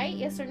that, right?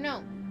 Yes or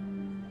no?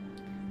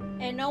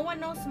 And no one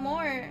knows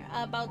more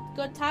about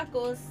good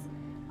tacos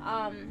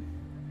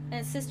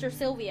than Sister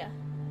Sylvia.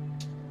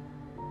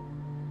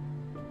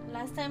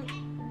 Last time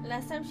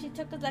she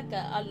took us like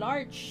a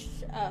large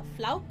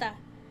flauta.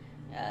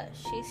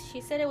 She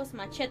said it was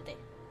machete.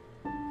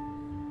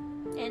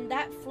 And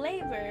that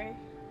flavor,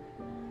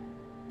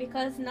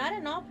 because not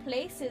in all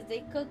places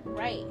they cook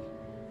right.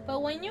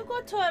 But when you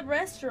go to a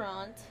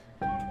restaurant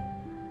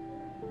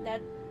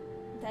that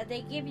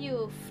they give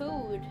you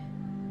food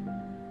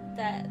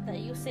that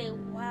you say,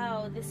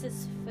 wow, this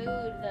is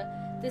food,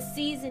 the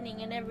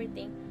seasoning and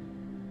everything.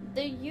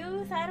 The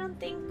youth, I don't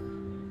think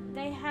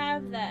they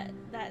have that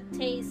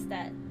taste.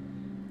 That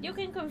you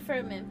can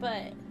confirm it,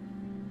 but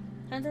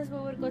sometimes we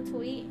would go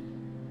to eat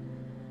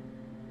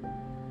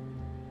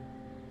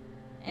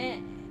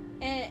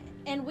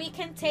and we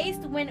can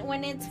taste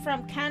when it's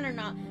from can or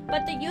not,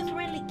 but the youth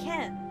really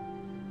can't.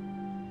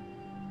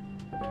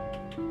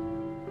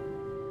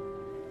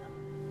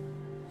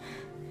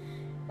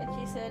 And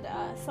she said,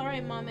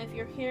 sorry mom if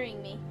you're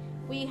hearing me,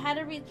 we had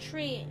a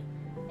retreat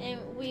and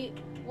we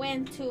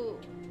went to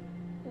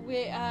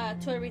a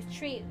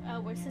retreat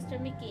with Sister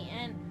Mickey,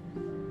 and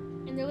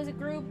there was a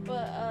group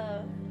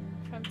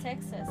from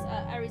Texas,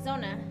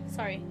 Arizona,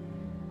 sorry,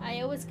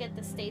 I always get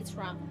the states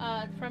wrong,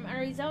 from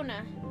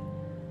Arizona.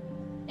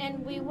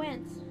 And we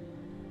went,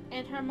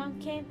 and her mom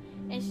came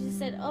and she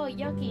said, oh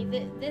yucky,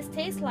 this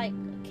tastes like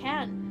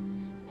can.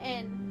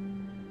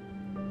 And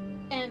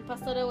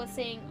Pastora was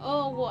saying,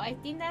 oh well, I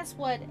think that's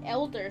what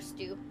elders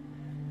do.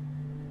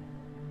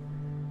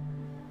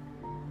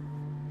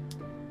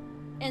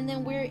 And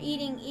then we're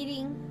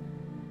eating.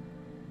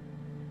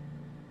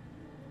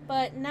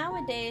 But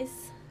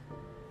nowadays,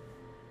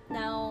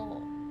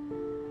 now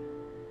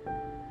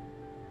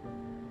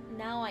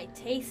I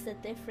taste the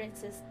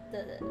differences,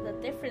 the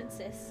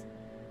differences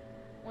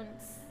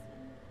once,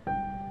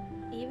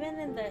 even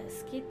in the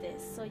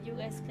esquites, so you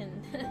guys can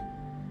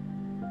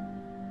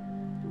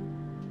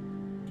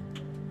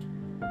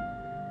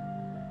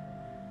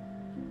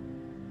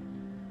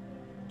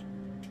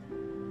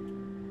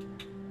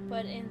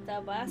but in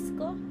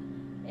Tabasco,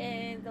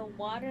 in the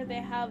water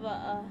they have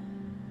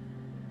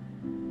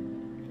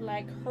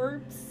like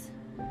herbs.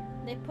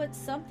 They put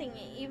something,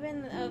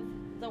 even of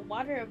the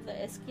water of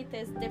the esquite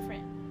is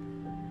different.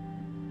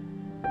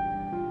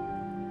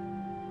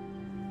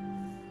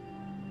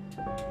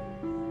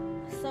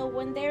 So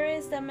when there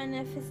is the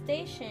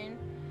manifestation,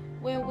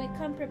 when we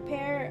come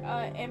prepare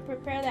and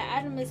prepare the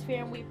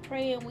atmosphere, and we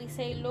pray and we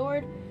say,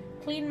 Lord,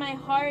 clean my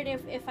heart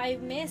if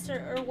I've missed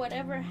or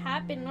whatever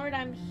happened, Lord,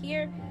 I'm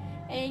here.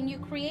 And you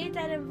create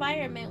that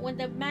environment. When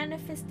the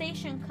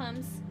manifestation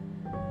comes,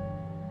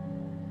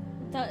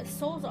 the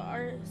souls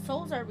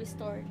are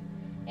restored,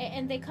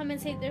 and they come and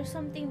say, there's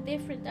something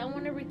different, I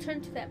want to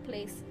return to that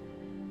place,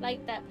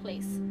 like that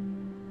place.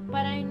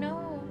 But I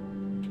know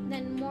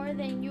that more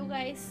than you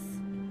guys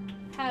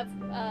have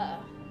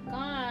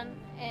gone,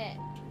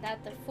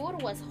 that the food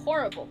was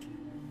horrible,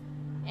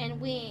 and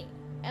we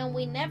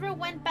never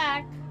went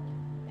back.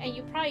 And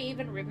you probably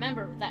even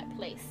remember that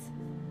place,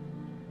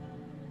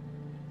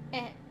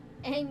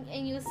 and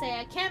you say,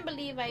 I can't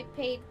believe I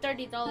paid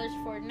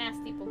 $30 for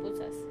nasty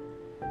pupusas.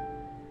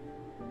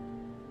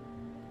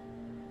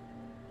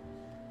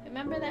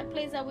 Remember that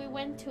place that we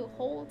went to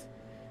hold?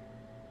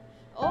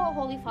 Oh,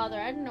 Holy Father,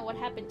 I don't know what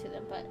happened to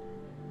them,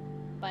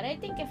 but I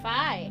think if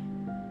I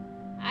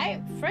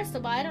first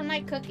of all, I don't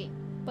like cooking,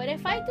 but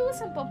if I do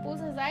some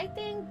pupusas, I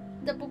think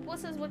the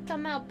pupusas would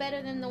come out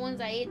better than the ones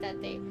I ate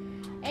that day.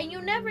 And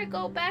you never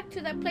go back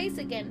to that place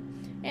again.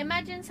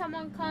 Imagine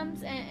someone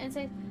comes and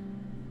says,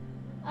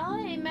 oh,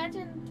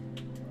 imagine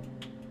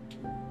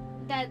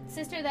that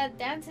sister that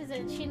dances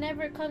and she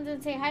never comes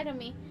and say hi to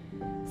me.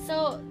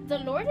 So the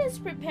Lord is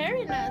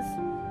preparing us.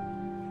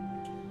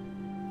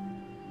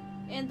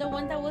 And the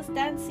one that was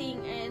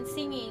dancing and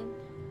singing,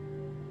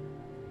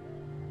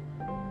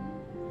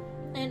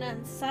 and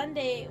on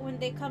Sunday when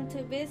they come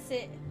to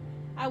visit,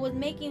 I was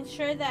making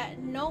sure that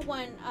no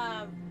one,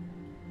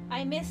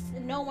 I missed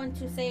no one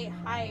to say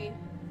hi.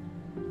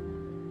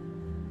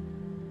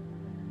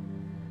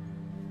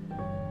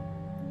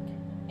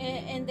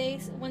 And they,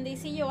 when they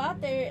see you out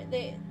there,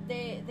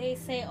 they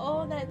say,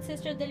 oh, that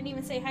sister didn't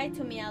even say hi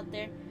to me out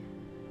there.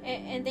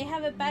 And they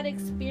have a bad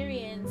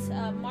experience,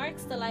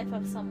 marks the life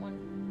of someone.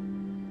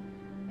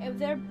 If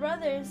they're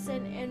brothers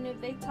and if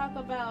they talk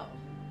about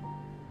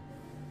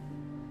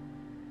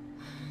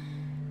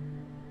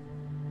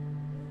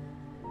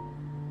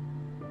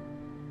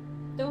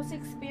those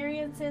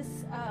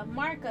experiences,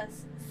 mark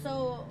us.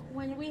 So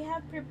when we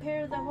have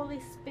prepared the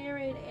Holy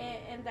Spirit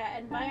and that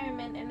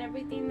environment and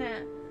everything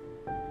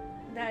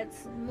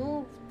that's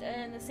moved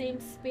in the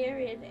same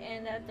spirit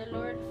and that the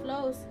Lord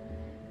flows,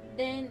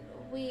 then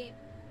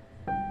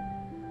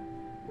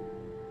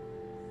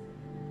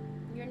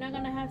you're not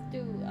gonna have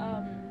to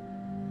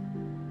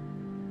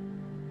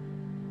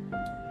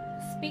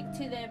speak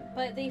to them,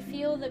 but they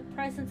feel the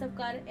presence of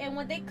God. And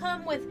when they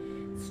come with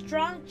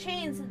strong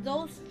chains,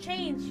 those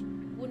chains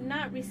would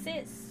not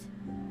resist.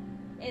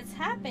 It's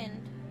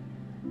happened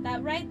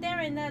that right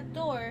there in that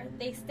door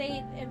they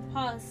stayed and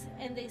paused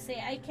and they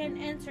say, I can't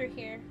enter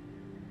here.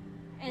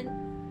 And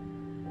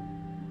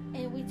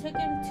we took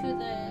him to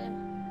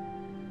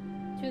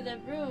the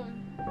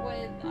room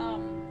with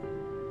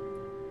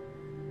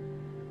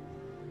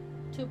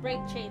to break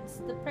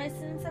chains. The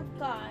presence of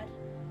God,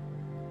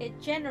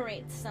 it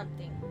generates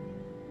something.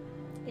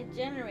 It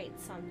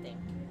generates something.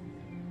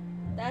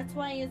 That's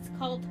why it's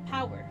called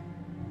power.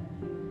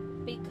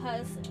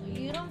 Because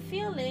you don't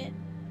feel it,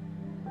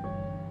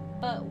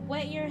 but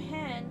wet your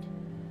hand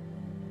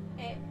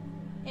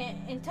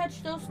and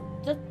touch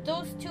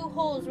those two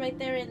holes right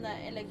there in the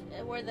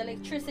where the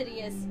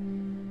electricity is,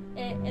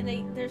 and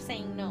they're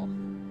saying no.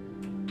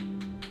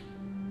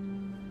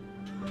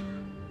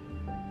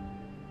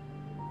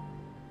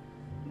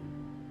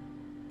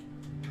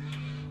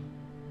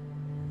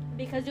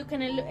 Because you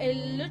can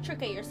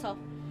electrocute yourself,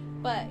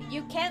 but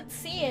you can't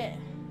see it.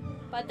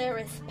 But there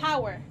is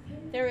power,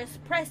 there is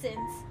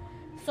presence.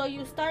 So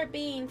you start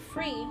being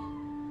free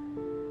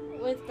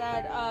with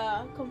that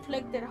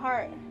conflicted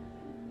heart.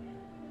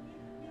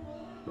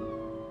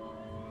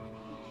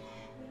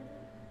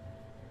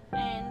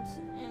 And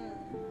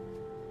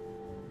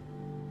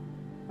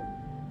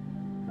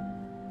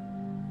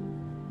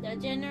that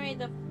generate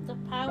the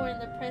power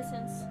and the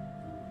presence.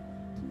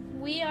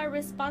 We are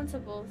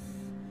responsible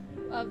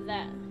of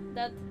that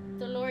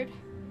the Lord,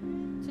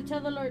 to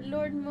tell the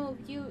Lord, move,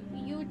 you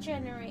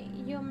generate,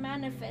 you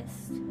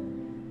manifest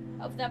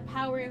of that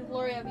power and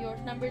glory of yours.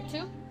 Number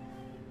 2,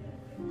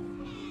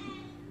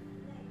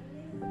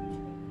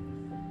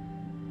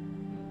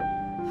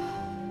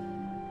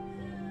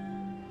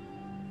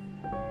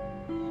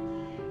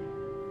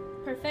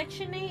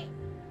 perfectionate.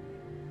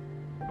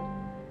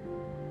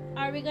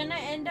 Are we gonna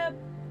end up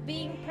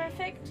being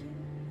perfect?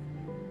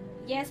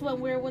 Yes, when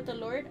we're with the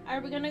Lord.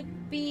 Are we gonna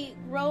be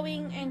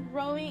growing and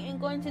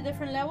going to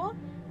different level?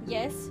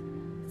 Yes.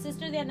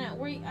 Sister Diana,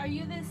 are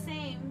you the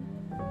same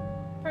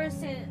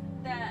person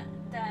that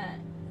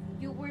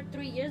you were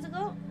 3 years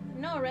ago?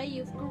 No, right?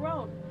 You've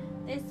grown.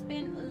 It's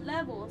been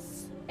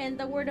levels, and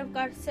the Word of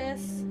God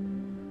says,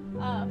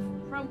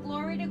 from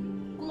glory to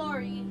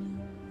glory,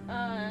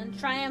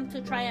 triumph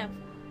to triumph.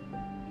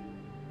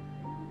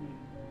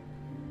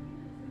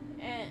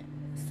 And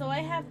so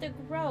I have to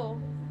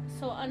grow.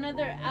 So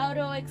another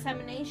auto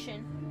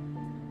examination.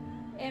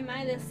 Am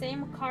I the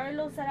same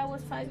Carlos that I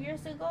was 5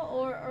 years ago,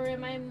 or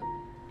am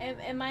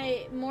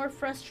I more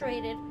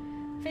frustrated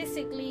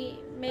physically,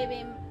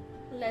 maybe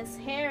less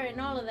hair and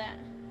all of that?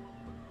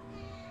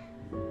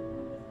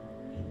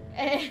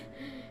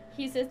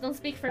 He says, don't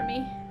speak for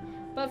me.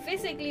 But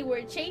physically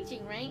we're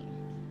changing, right?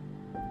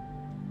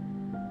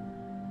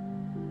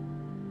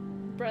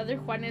 Brother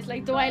Juan is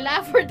like, do I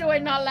laugh or do I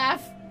not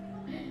laugh?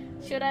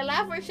 Should I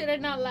laugh or should I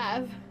not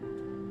laugh?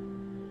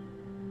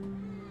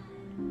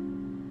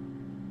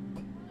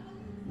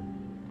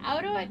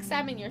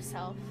 Auto-examine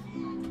yourself.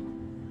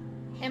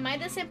 Am I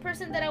the same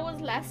person that I was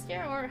last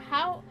year, or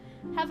how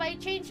have I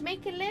changed?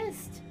 Make a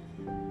list.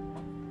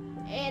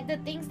 The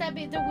things that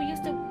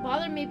used to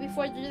bother me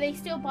before, do they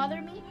still bother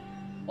me?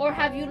 Or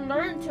have you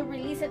learned to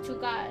release it to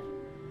God?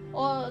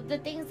 Or the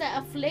things that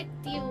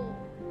afflict you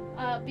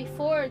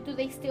before, do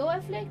they still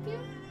afflict you?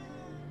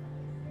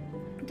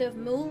 The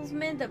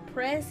movement, the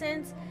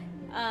presence,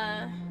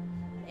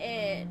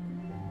 it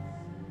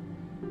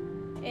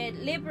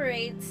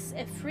liberates,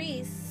 it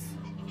frees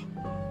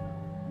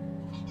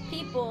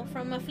people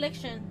from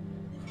affliction.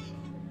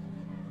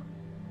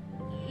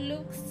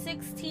 Luke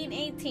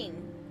 16:18.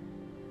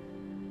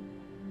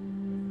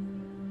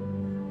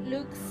 Luke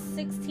Luke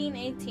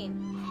 16:18.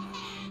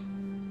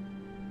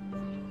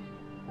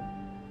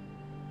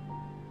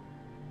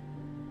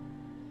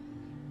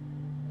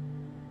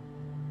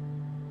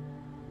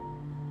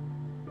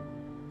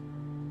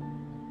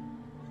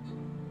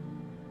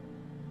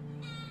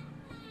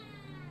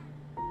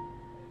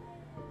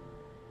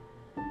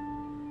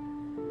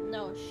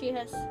 No, she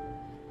has.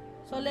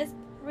 So let's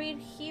read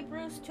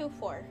Hebrews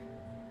 2:4.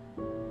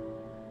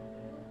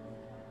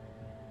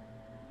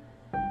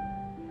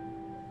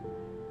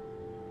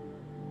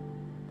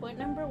 Point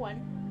number 1.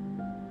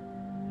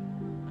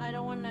 I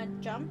don't want to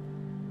jump.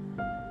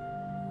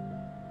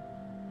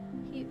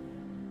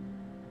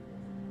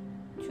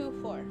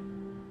 2:4.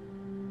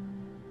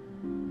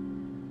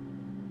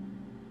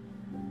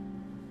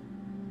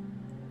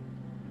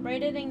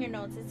 Write it in your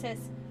notes. It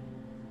says,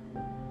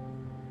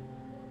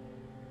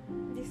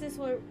 this is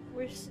where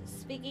we're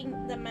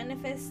speaking the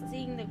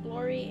manifesting the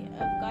glory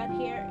of God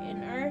here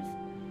in earth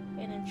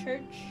and in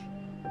church.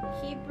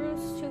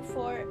 Hebrews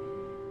 2:4.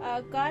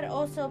 God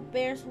also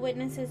bears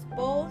witnesses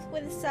both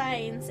with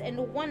signs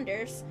and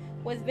wonders,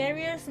 with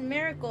various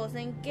miracles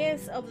and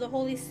gifts of the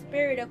Holy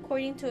Spirit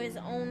according to his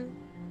own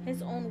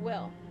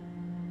will.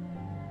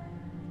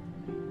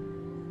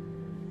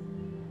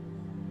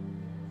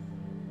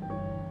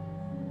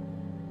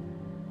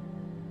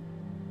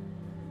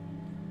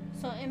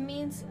 So it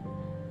means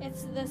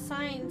it's the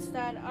signs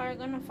that are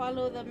going to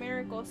follow the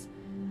miracles.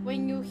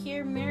 When you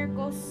hear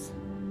miracles,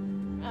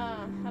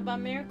 about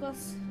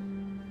miracles,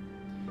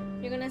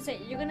 you're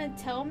going to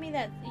tell me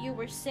that you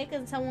were sick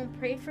and someone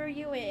prayed for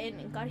you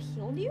and God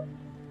healed you?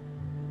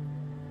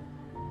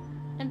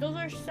 And those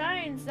are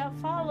signs that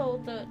follow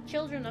the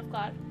children of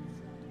God.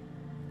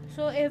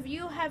 So if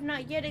you have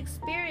not yet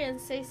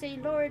experienced, say,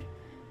 Lord,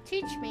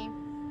 teach me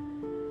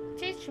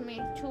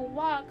to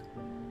walk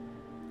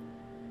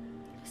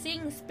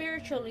seeing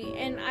spiritually,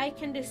 and I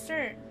can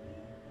discern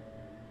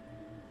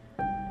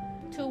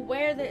to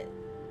where the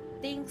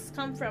things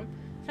come from.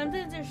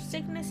 Sometimes there's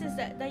sicknesses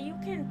that you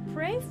can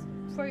pray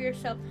for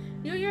yourself.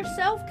 You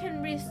yourself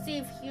can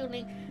receive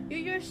healing. You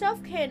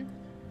yourself can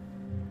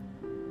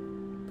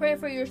pray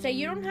for yourself.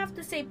 You don't have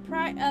to say,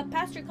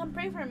 Pastor, come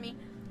pray for me.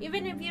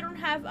 Even if you don't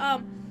have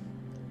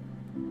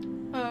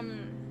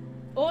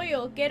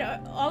oil, get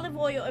olive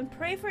oil and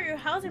pray for your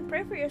house and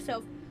pray for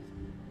yourself.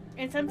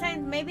 And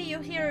sometimes maybe you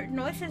hear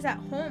noises at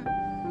home.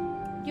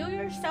 You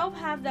yourself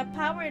have the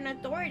power and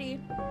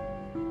authority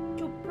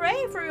to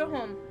pray for your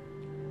home,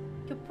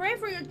 to pray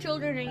for your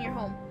children in your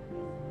home.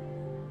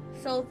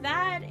 So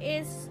that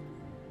is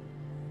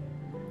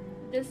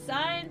the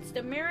signs,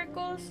 the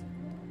miracles,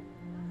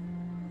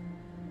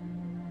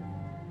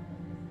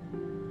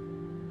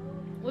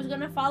 was going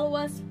to follow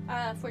us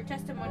for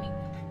testimony.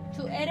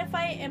 To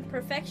edify and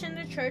perfection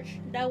the church,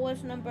 that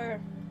was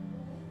number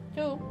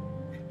 2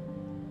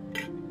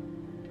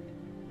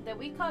 that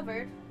we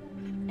covered.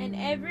 And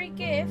every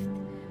gift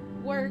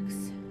works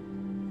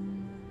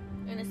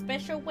in a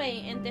special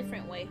way and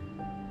different way.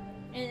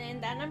 And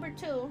in that number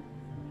 2,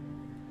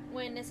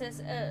 when it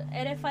says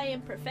edify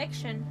and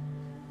perfection,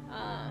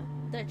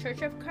 the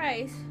Church of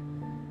Christ,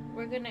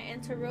 we're going to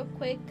enter real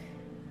quick.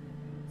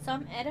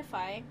 Some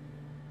edify,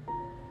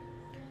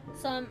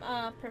 some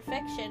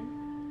perfection.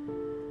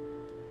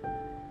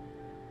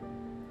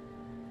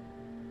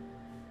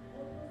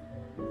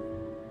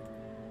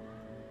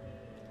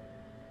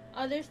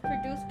 Others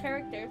produce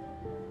character.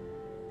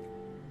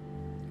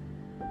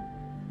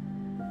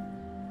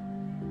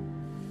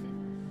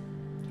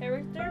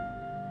 Character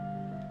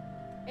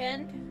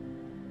and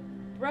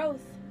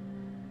growth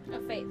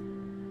of faith.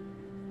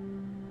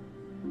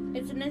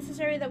 Is it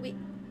necessary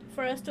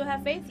for us to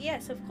have faith?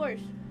 Yes, of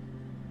course.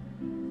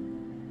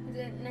 Is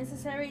it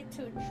necessary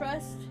to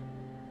trust?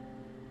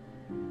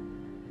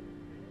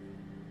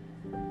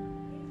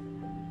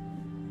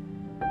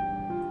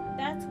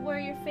 That's where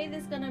your faith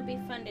is going to be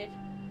funded.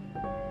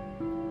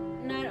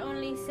 Not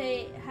only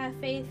say have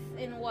faith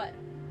in what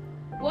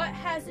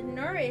has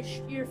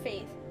nourished your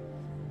faith.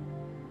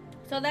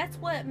 So that's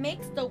what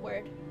makes the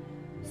word.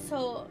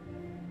 So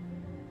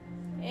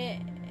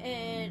it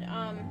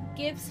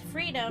gives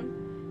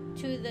freedom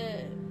to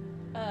the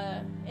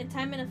in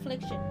time and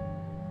affliction.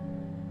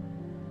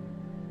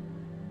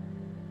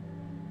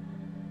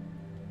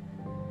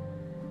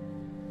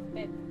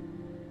 Babe.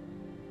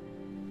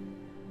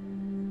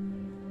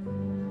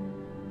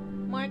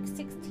 Mark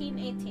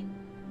 16:18.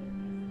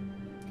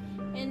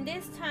 In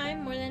this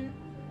time, more than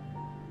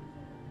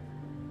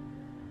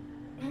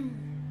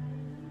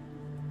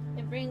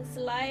it brings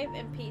life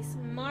and peace.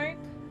 Mark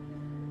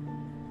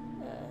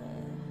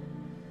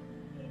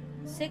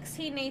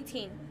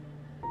 16:18.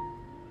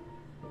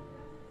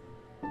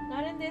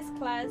 Not in this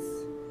class.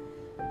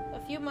 A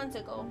few months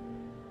ago.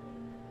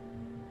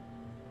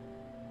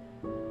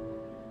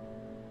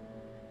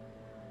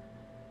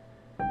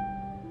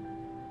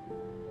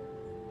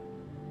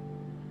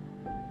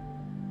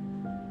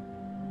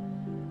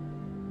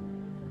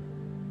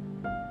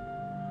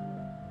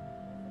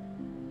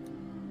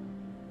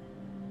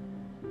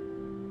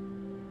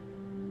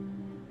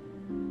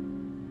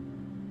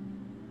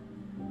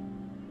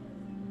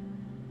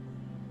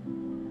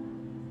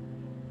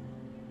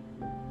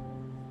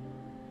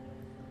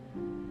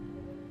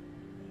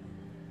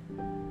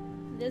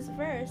 this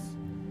verse,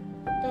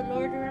 the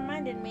Lord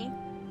reminded me,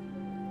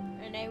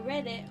 and I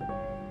read it,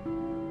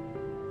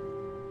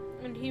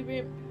 and He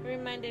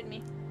reminded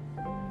me.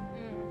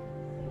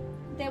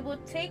 They will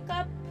take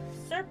up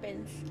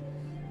serpents,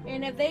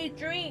 and if they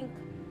drink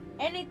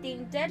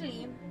anything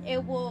deadly,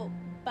 it will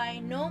by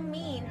no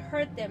means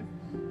hurt them.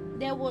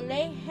 They will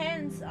lay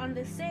hands on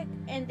the sick,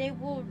 and they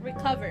will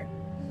recover.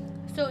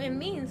 So it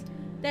means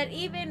that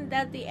even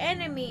that the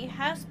enemy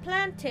has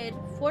planted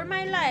for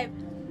my life,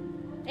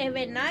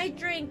 even I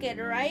drink it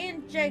or I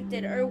inject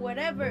it or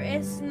whatever,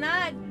 it's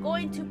not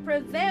going to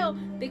prevail,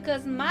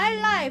 because my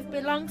life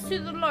belongs to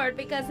the Lord,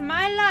 because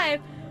my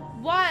life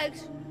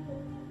walks.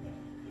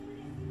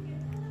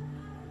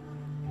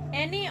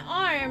 Any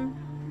arm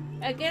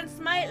against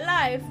my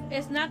life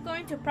is not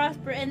going to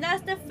prosper. And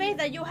that's the faith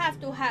that you have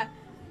to have.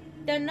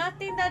 That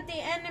nothing that the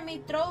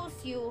enemy throws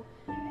you,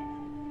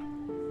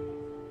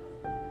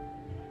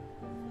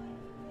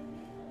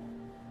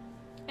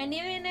 and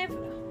even if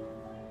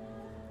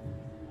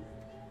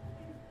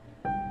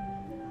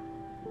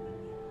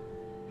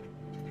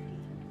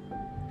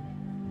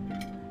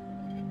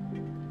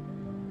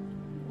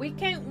we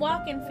can't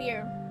walk in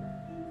fear,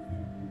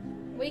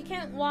 we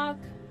can't walk.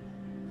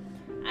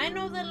 I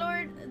know the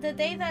Lord, the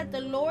day that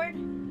the Lord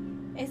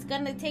is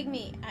gonna take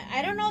me,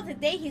 I don't know the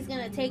day He's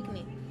gonna take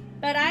me,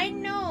 but I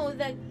know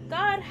that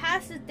God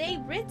has a day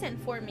written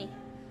for me.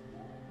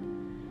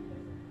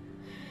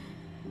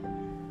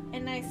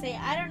 And I say,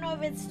 I don't know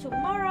if it's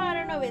tomorrow, I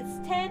don't know if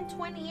it's 10,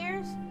 20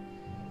 years.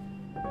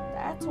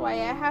 That's why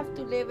I have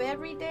to live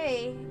every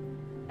day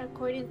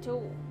according to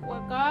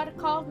what God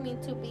called me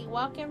to be.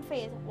 Walk in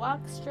faith,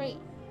 walk straight.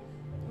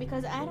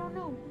 Because I don't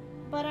know.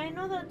 But I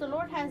know that the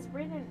Lord has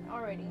written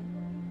already.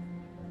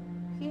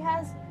 He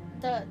has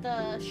the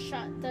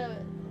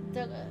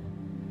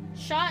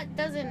shot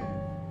doesn't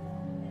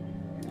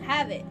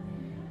have it.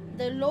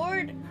 The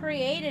Lord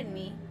created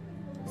me.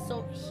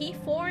 So He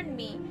formed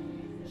me.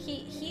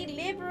 He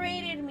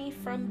liberated me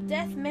from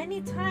death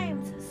many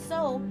times.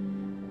 So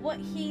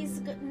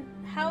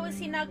how is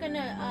He not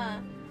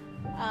gonna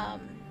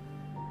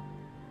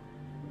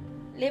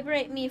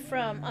liberate me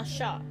from a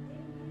shot?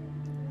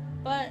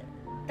 But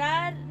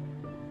that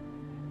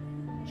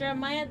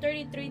Jeremiah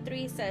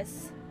 33:3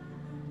 says,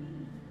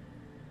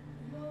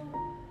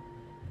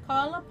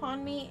 call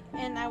upon me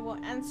and I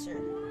will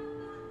answer.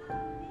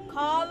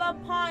 Call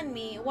upon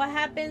me. What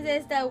happens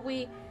is that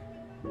we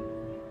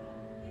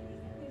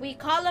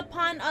call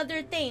upon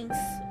other things.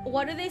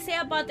 What do they say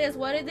about this?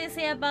 What do they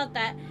say about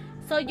that?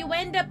 So you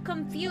end up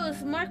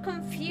confused, more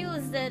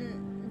confused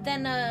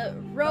than a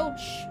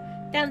roach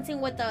dancing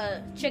with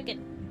a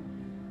chicken.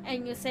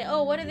 And you say,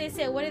 oh, what do they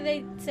say? What do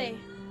they say?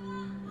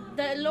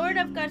 The Lord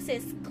of God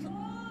says,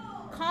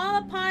 call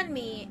upon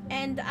me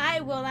and I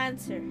will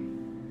answer.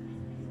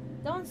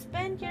 Don't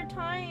spend your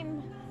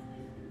time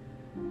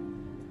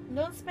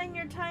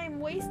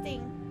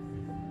wasting.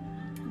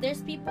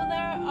 There's people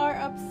that are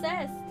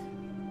obsessed,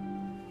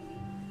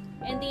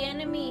 and the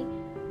enemy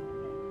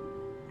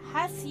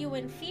has you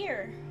in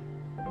fear.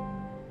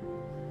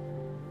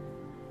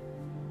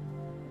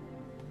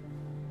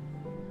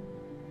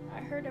 I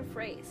heard a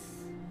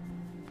phrase.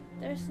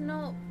 There's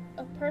no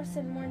a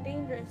person more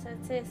dangerous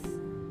that says,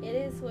 it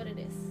is what it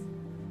is.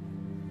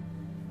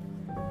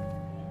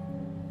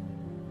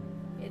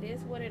 It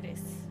is what it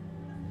is.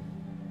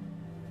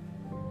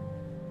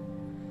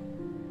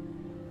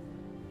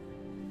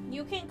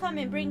 You can't come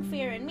and bring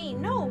fear in me.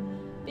 No.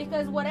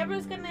 Because whatever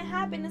is going to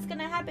happen is going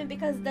to happen,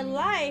 because the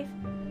life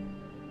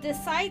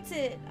decides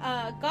it.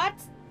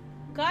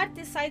 God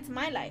decides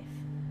my life.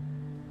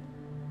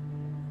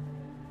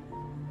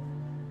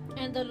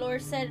 And the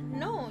Lord said,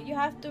 no, you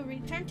have to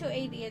return to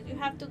ADS. You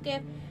have to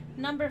give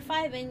number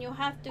 5 and you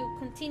have to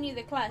continue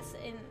the class.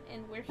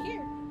 And we're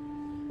here.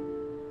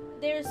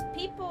 There's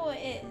people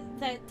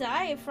that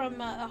die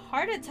from a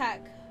heart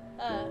attack.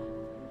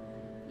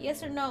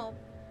 Yes or no?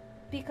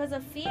 Because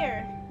of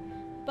fear.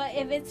 But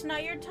if it's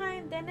not your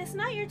time, then it's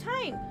not your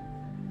time.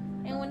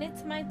 And when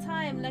it's my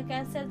time, like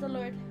I said, the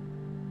Lord,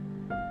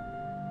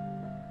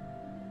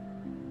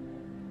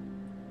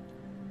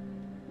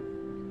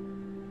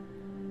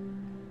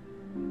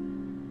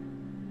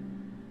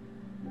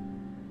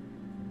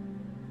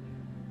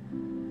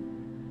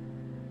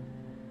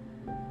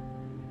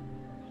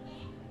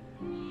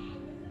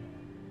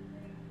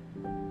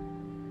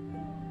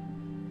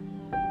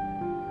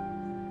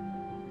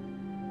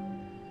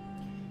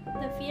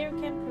 fear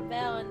can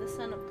prevail in the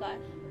Son of God.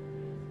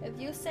 If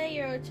you say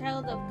you're a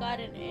child of God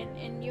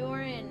and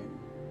you're in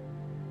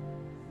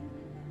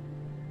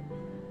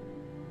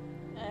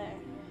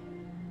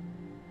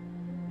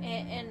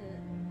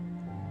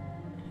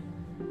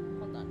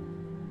hold on.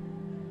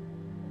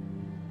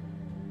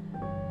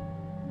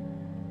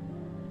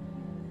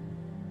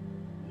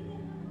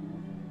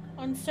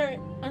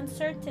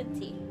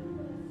 Uncertainty.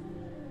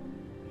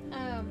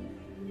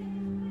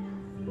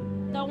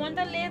 The one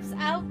that lives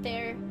out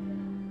there,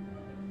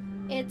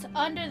 it's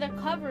under the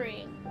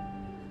covering,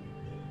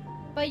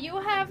 but you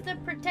have the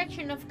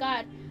protection of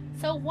God.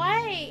 So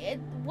why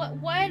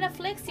what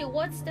afflicts you?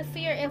 What's the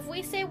fear? If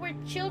we say we're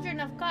children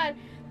of God,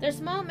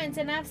 there's moments,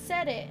 and I've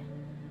said it,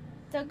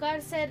 that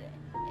God said,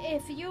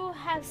 if you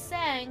have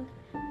sang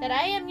that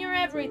I am your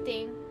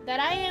everything, that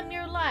I am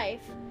your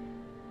life,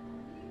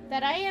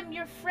 that I am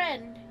your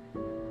friend,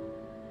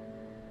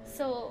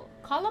 so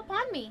call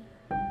upon me.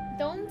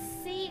 Don't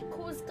seek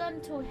who's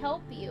going to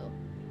help you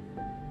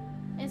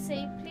and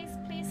say,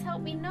 please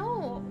help me.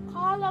 No,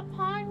 call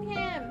upon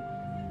him.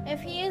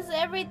 If he is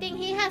everything,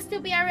 he has to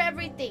be our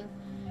everything.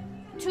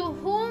 To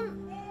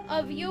whom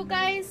of you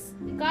guys,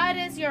 God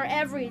is your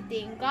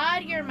everything.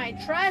 God, you're my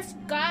trust.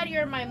 God,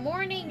 you're my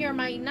morning, you're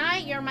my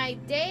night, you're my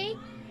day,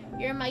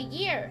 you're my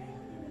year.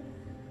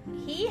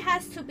 He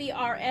has to be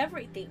our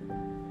everything.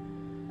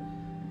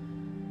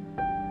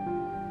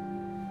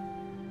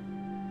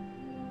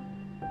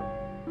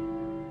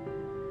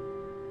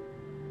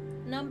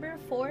 Number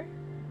 4,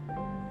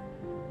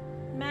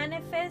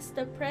 manifest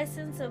the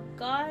presence of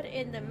God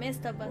in the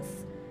midst of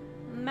us.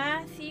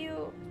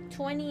 Matthew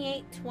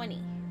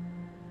 28:20.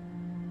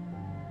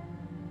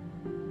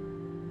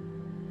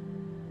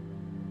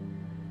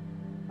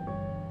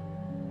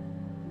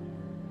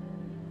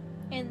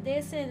 And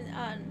this in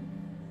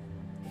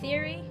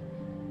theory,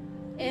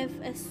 if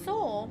a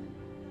soul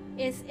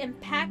is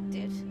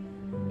impacted,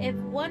 if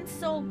one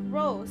soul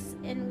grows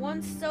and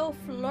one soul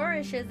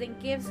flourishes and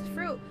gives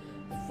fruit,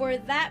 for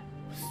that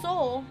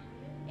soul,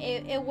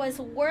 it was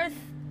worth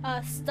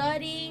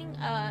studying,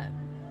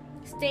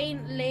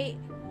 staying late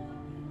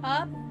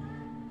up,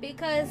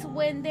 because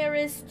when there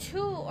is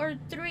 2 or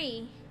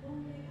 3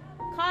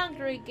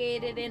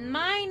 congregated in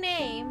my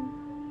name,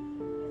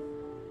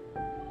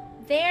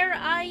 there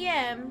I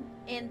am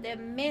in the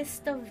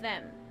midst of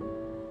them.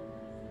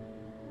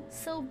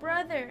 So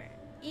brother,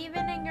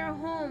 even in your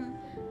home,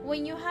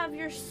 when you have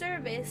your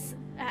service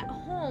at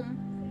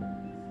home,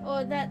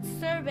 or that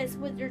service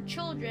with your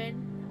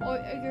children, or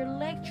your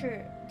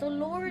lecture, the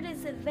Lord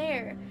is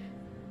there.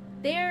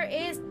 There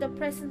is the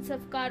presence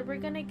of God. We're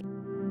gonna